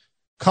since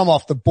come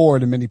off the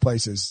board in many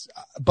places.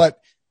 But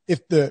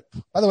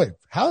by the way,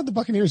 how are the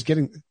Buccaneers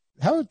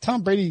how are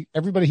Tom Brady,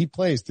 everybody he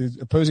plays, the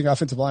opposing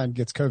offensive line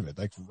gets COVID,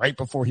 like right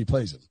before he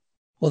plays it?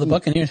 Well, the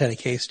Buccaneers had a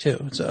case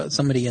too. So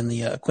somebody in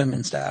the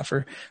equipment staff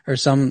or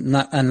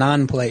a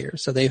non-player.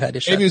 So they've had to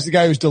shut. Maybe it's the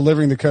guy who's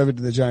delivering the COVID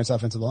to the Giants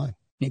offensive line.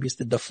 Maybe it's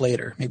the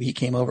deflator. Maybe he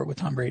came over with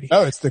Tom Brady.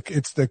 Oh, it's the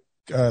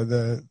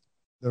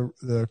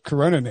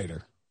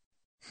coroninator.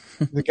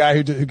 the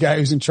guy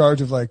who's in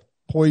charge of like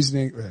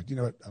poisoning. You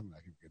know what? I'm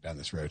not going to go down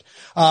this road.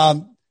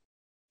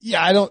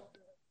 Yeah, I don't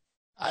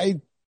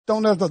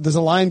know if does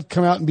the line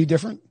come out and be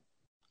different?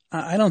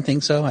 I don't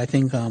think so. I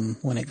think,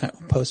 when it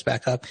posts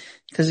back up,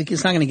 because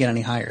it's not going to get any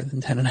higher than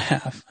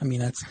 10.5. I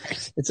mean,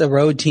 it's a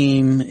road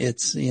team.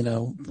 It's, a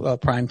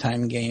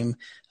primetime game.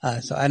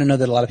 So I don't know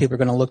that a lot of people are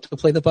going to look to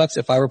play the Bucks.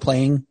 If I were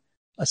playing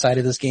a side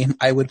of this game,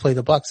 I would play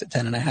the Bucks at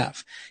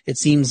 10.5. It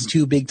seems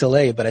too big to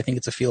lay, but I think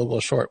it's a field goal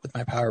short with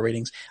my power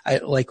ratings.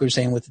 Like we were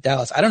saying with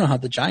Dallas, I don't know how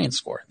the Giants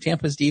score.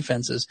 Tampa's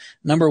defense is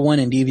number 1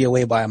 in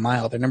DVOA by a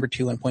mile. They're number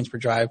 2 in points per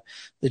drive.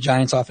 The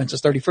Giants offense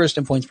is 31st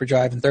in points per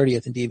drive and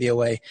 30th in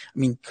DVOA. I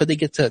mean, could they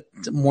get to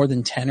more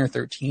than 10 or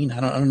 13? I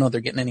don't know if they're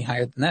getting any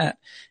higher than that.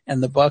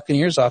 And the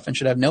Buccaneers offense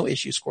should have no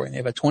issue scoring.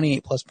 They've had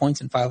 28 plus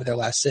points in 5 of their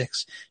last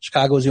 6.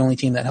 Chicago was the only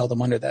team that held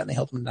them under that, and they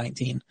held them to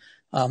 19.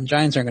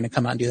 Giants aren't going to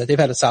come out and do that. They've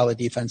had a solid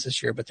defense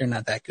this year, but they're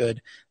not that good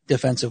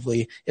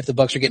defensively. If the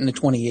Bucks are getting to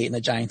 28 and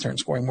the Giants aren't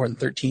scoring more than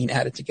 13,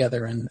 add it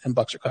together and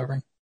Bucks are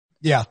covering.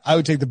 Yeah, I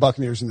would take the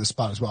Buccaneers in this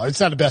spot as well. It's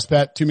not a best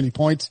bet. Too many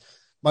points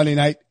Monday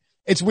night.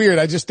 It's weird.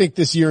 I just think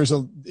this year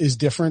is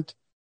different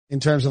in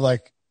terms of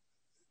like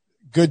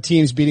good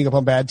teams beating up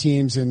on bad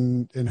teams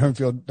and home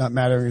field not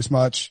mattering as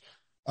much.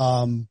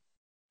 Like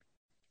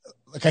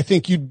I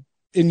think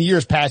in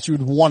years past, you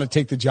would want to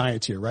take the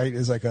Giants here, right?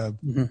 As like a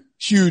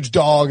huge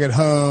dog at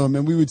home,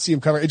 and we would see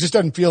them cover. It just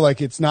doesn't feel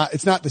like it's not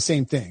the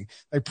same thing.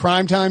 Like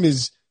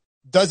primetime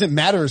doesn't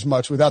matter as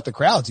much without the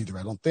crowds either,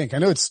 I don't think. I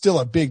know it's still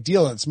a big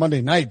deal and it's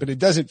Monday night, but it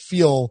doesn't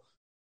feel,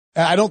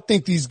 I don't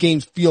think these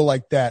games feel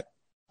like that.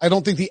 I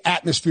don't think the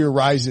atmosphere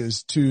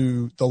rises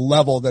to the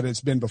level that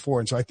it's been before.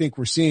 And so I think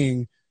we're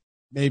seeing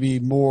maybe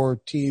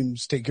more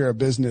teams take care of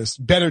business,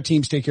 better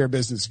teams take care of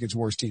business against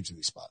worse teams in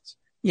these spots.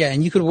 Yeah,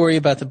 and you could worry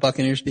about the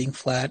Buccaneers being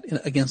flat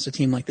against a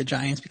team like the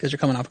Giants because they're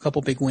coming off a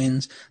couple big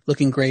wins,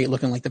 looking great,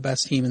 looking like the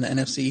best team in the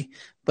NFC.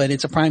 But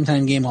it's a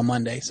primetime game on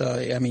Monday, so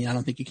I mean, I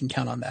don't think you can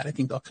count on that. I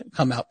think they'll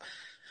come out,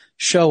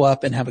 show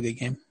up, and have a good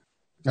game.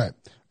 All right,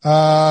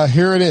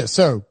 here it is.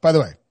 So, by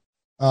the way,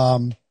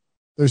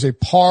 there's a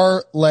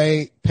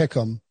parlay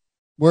pick'em.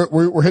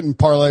 We're hitting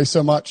parlays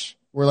so much.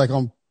 We're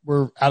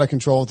out of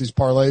control with these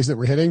parlays that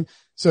we're hitting.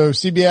 So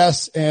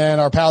CBS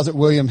and our pals at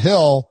William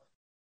Hill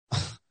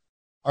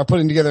are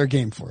putting together a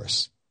game for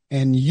us,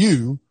 and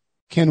you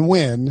can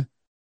win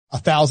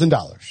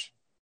 $1,000.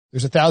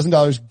 There's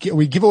 $1,000.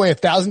 We give away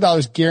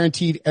 $1,000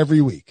 guaranteed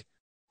every week.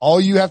 All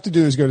you have to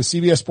do is go to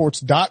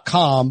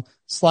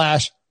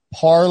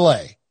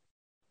cbssports.com/parlay.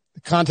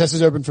 The contest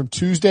is open from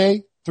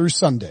Tuesday through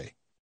Sunday.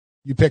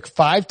 You pick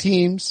 5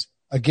 teams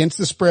against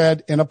the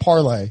spread in a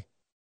parlay,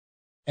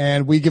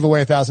 and we give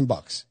away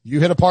 $1,000. You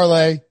hit a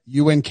parlay,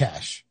 you win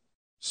cash.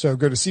 So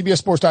go to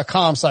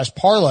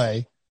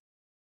cbssports.com/parlay.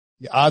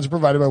 The odds are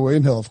provided by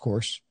William Hill, of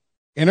course.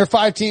 Enter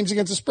 5 teams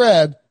against the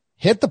spread,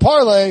 hit the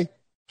parlay,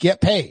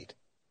 get paid.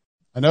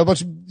 I know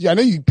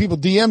you people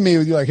DM me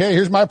with you like, hey,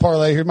 here's my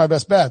parlay, here's my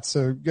best bets.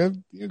 So go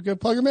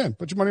plug them in.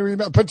 Put your money where your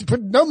mouth. Put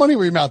no money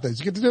where your mouth is.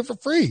 You get to do it for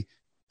free.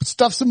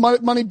 Stuff some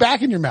money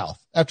back in your mouth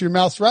after your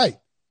mouth's right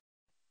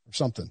or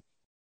something.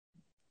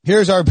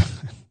 Here's our.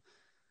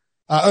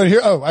 I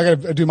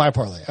got to do my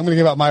parlay. I'm going to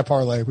give out my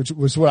parlay, which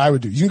was what I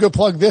would do. You can go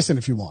plug this in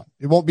if you want.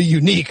 It won't be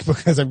unique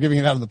because I'm giving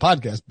it out on the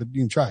podcast, but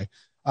you can try.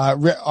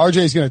 RJ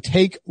is going to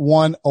take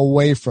one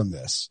away from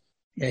this.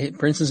 Yeah,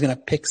 Brinson's going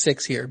to pick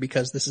 6 here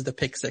because this is the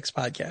Pick 6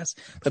 podcast.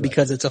 But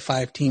because it's a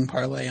 5-team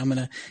parlay, I'm going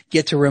to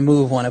get to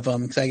remove one of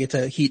them because I get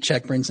to heat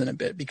check Brinson a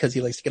bit because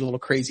he likes to get a little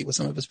crazy with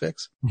some of his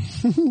picks.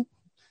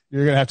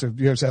 You have to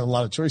have a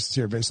lot of choices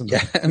here based on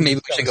maybe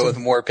we should go with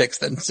more picks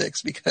than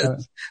 6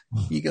 because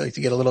you like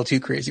to get a little too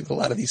crazy with a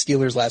lot of these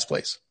Steelers last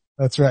place.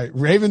 That's right.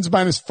 Ravens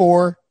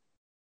 -4,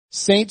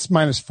 Saints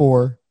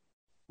 -4,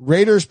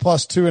 Raiders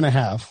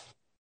 +2.5,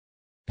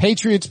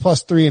 Patriots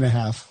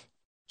 +3.5,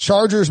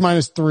 Chargers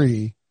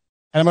 -3,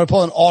 and I'm going to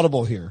pull an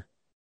audible here.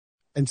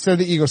 And so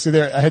the Eagles, see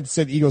there, I had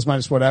said Eagles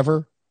minus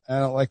whatever. I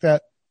don't like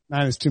that.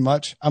 9 is too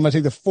much. I'm going to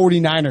take the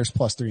 49ers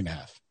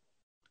 +3.5.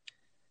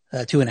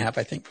 2.5,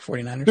 I think, for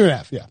 49ers.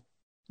 2.5, yeah.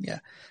 Yeah.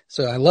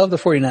 So I love the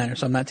 49ers,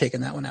 so I'm not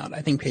taking that one out.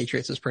 I think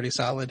Patriots is pretty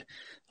solid.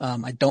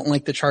 I don't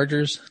like the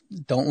Chargers,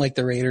 don't like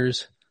the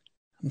Raiders.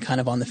 I'm kind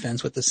of on the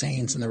fence with the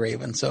Saints and the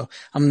Ravens. So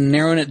I'm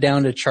narrowing it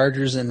down to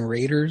Chargers and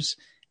Raiders.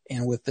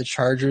 And with the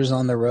Chargers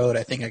on the road,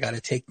 I think I got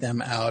to take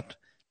them out.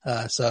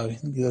 So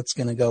that's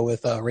going to go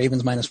with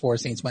Ravens -4,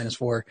 Saints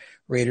 -4,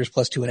 Raiders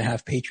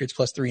 +2.5, Patriots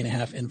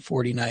 +3.5, and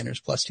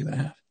 49ers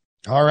 +2.5.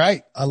 All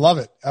right. I love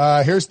it.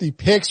 Here's the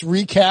picks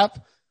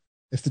recap.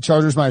 If the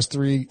Chargers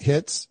 -3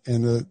 hits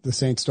and the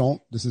Saints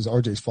don't, this is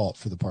RJ's fault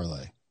for the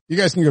parlay. You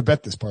guys can go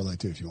bet this parlay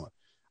too if you want.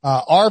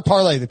 Our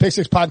parlay, the Pick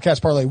Six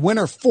Podcast parlay,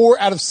 winner 4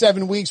 out of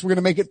 7 weeks. We're going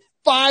to make it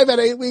 5 out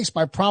of 8 weeks.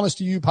 My promise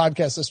to you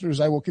podcast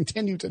listeners, I will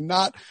continue to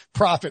not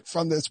profit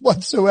from this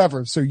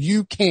whatsoever. So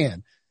you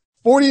can.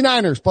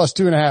 49ers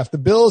 +2.5. The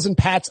Bills and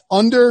Pats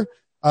under,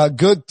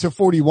 good to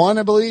 41,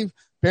 I believe.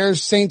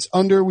 Bears, Saints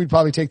under. We'd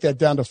probably take that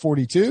down to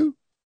 42.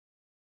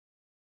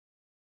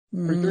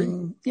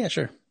 43? Yeah,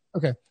 sure.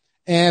 Okay.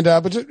 And,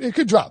 but it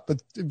could drop,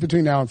 but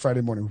between now and Friday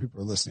morning when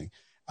people are listening.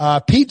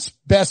 Pete's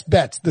best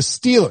bets, the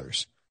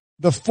Steelers,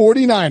 the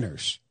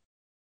 49ers,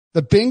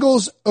 the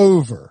Bengals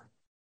over,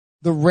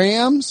 the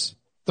Rams,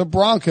 the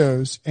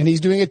Broncos, and he's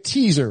doing a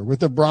teaser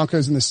with the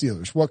Broncos and the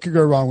Steelers. What could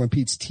go wrong when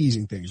Pete's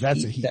teasing things?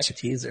 That's a heat check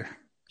teaser.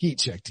 Heat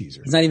check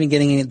teaser. He's not even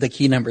getting the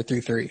key number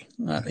through 3.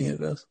 I think it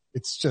does.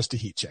 It's just a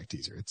heat check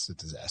teaser. It's a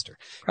disaster.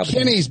 Probably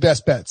Kenny's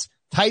best bets,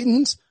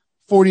 Titans,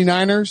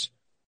 49ers,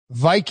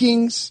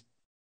 Vikings,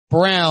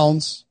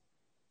 Browns,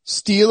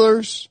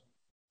 Steelers,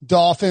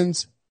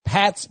 Dolphins,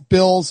 Pats,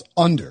 Bills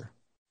under.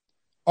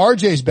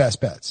 RJ's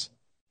best bets,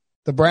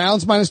 the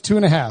Browns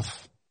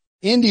 -2.5,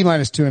 Indy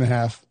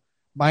 -2.5,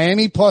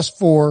 Miami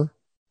 +4,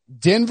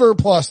 Denver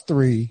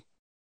 +3,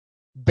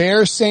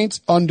 Bears,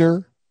 Saints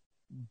under,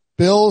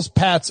 Bills,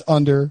 Pats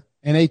under,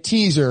 and a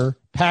teaser,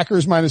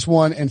 Packers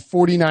 -1 and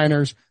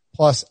 49ers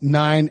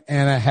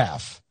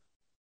 +9.5.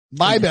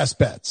 My best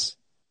bets,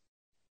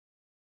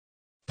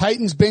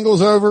 Titans,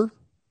 Bengals over.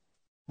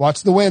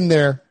 Watch the win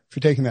there if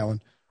you're taking that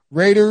one.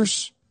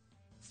 Raiders,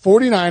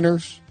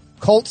 49ers,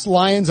 Colts,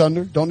 Lions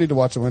under. Don't need to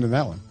watch the win in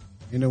that one.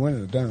 Ain't no win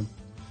in a dome.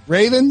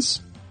 Ravens,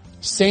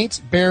 Saints,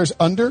 Bears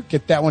under.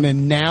 Get that one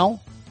in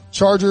now.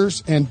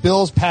 Chargers and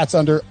Bills, Pats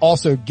under.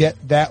 Also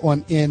get that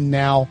one in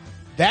now.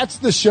 That's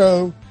the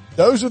show.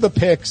 Those are the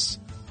picks.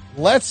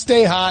 Let's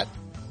stay hot.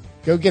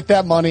 Go get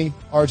that money.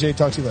 RJ,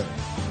 talk to you later.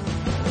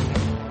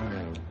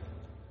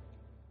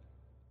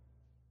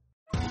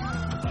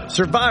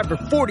 Survivor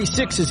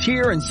 46 is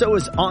here, and so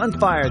is On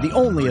Fire, the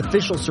only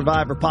official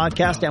Survivor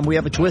podcast, and we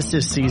have a twist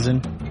this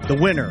season. The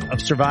winner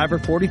of Survivor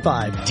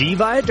 45, Dee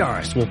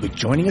Valladares, will be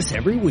joining us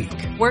every week.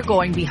 We're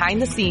going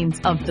behind the scenes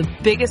of the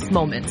biggest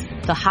moments,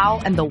 the how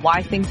and the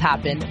why things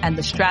happen, and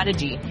the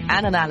strategy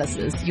and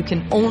analysis you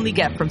can only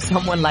get from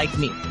someone like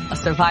me, a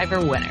Survivor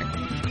winner.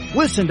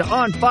 Listen to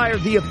On Fire,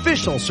 the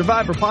official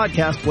Survivor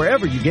podcast,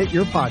 wherever you get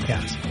your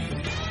podcasts.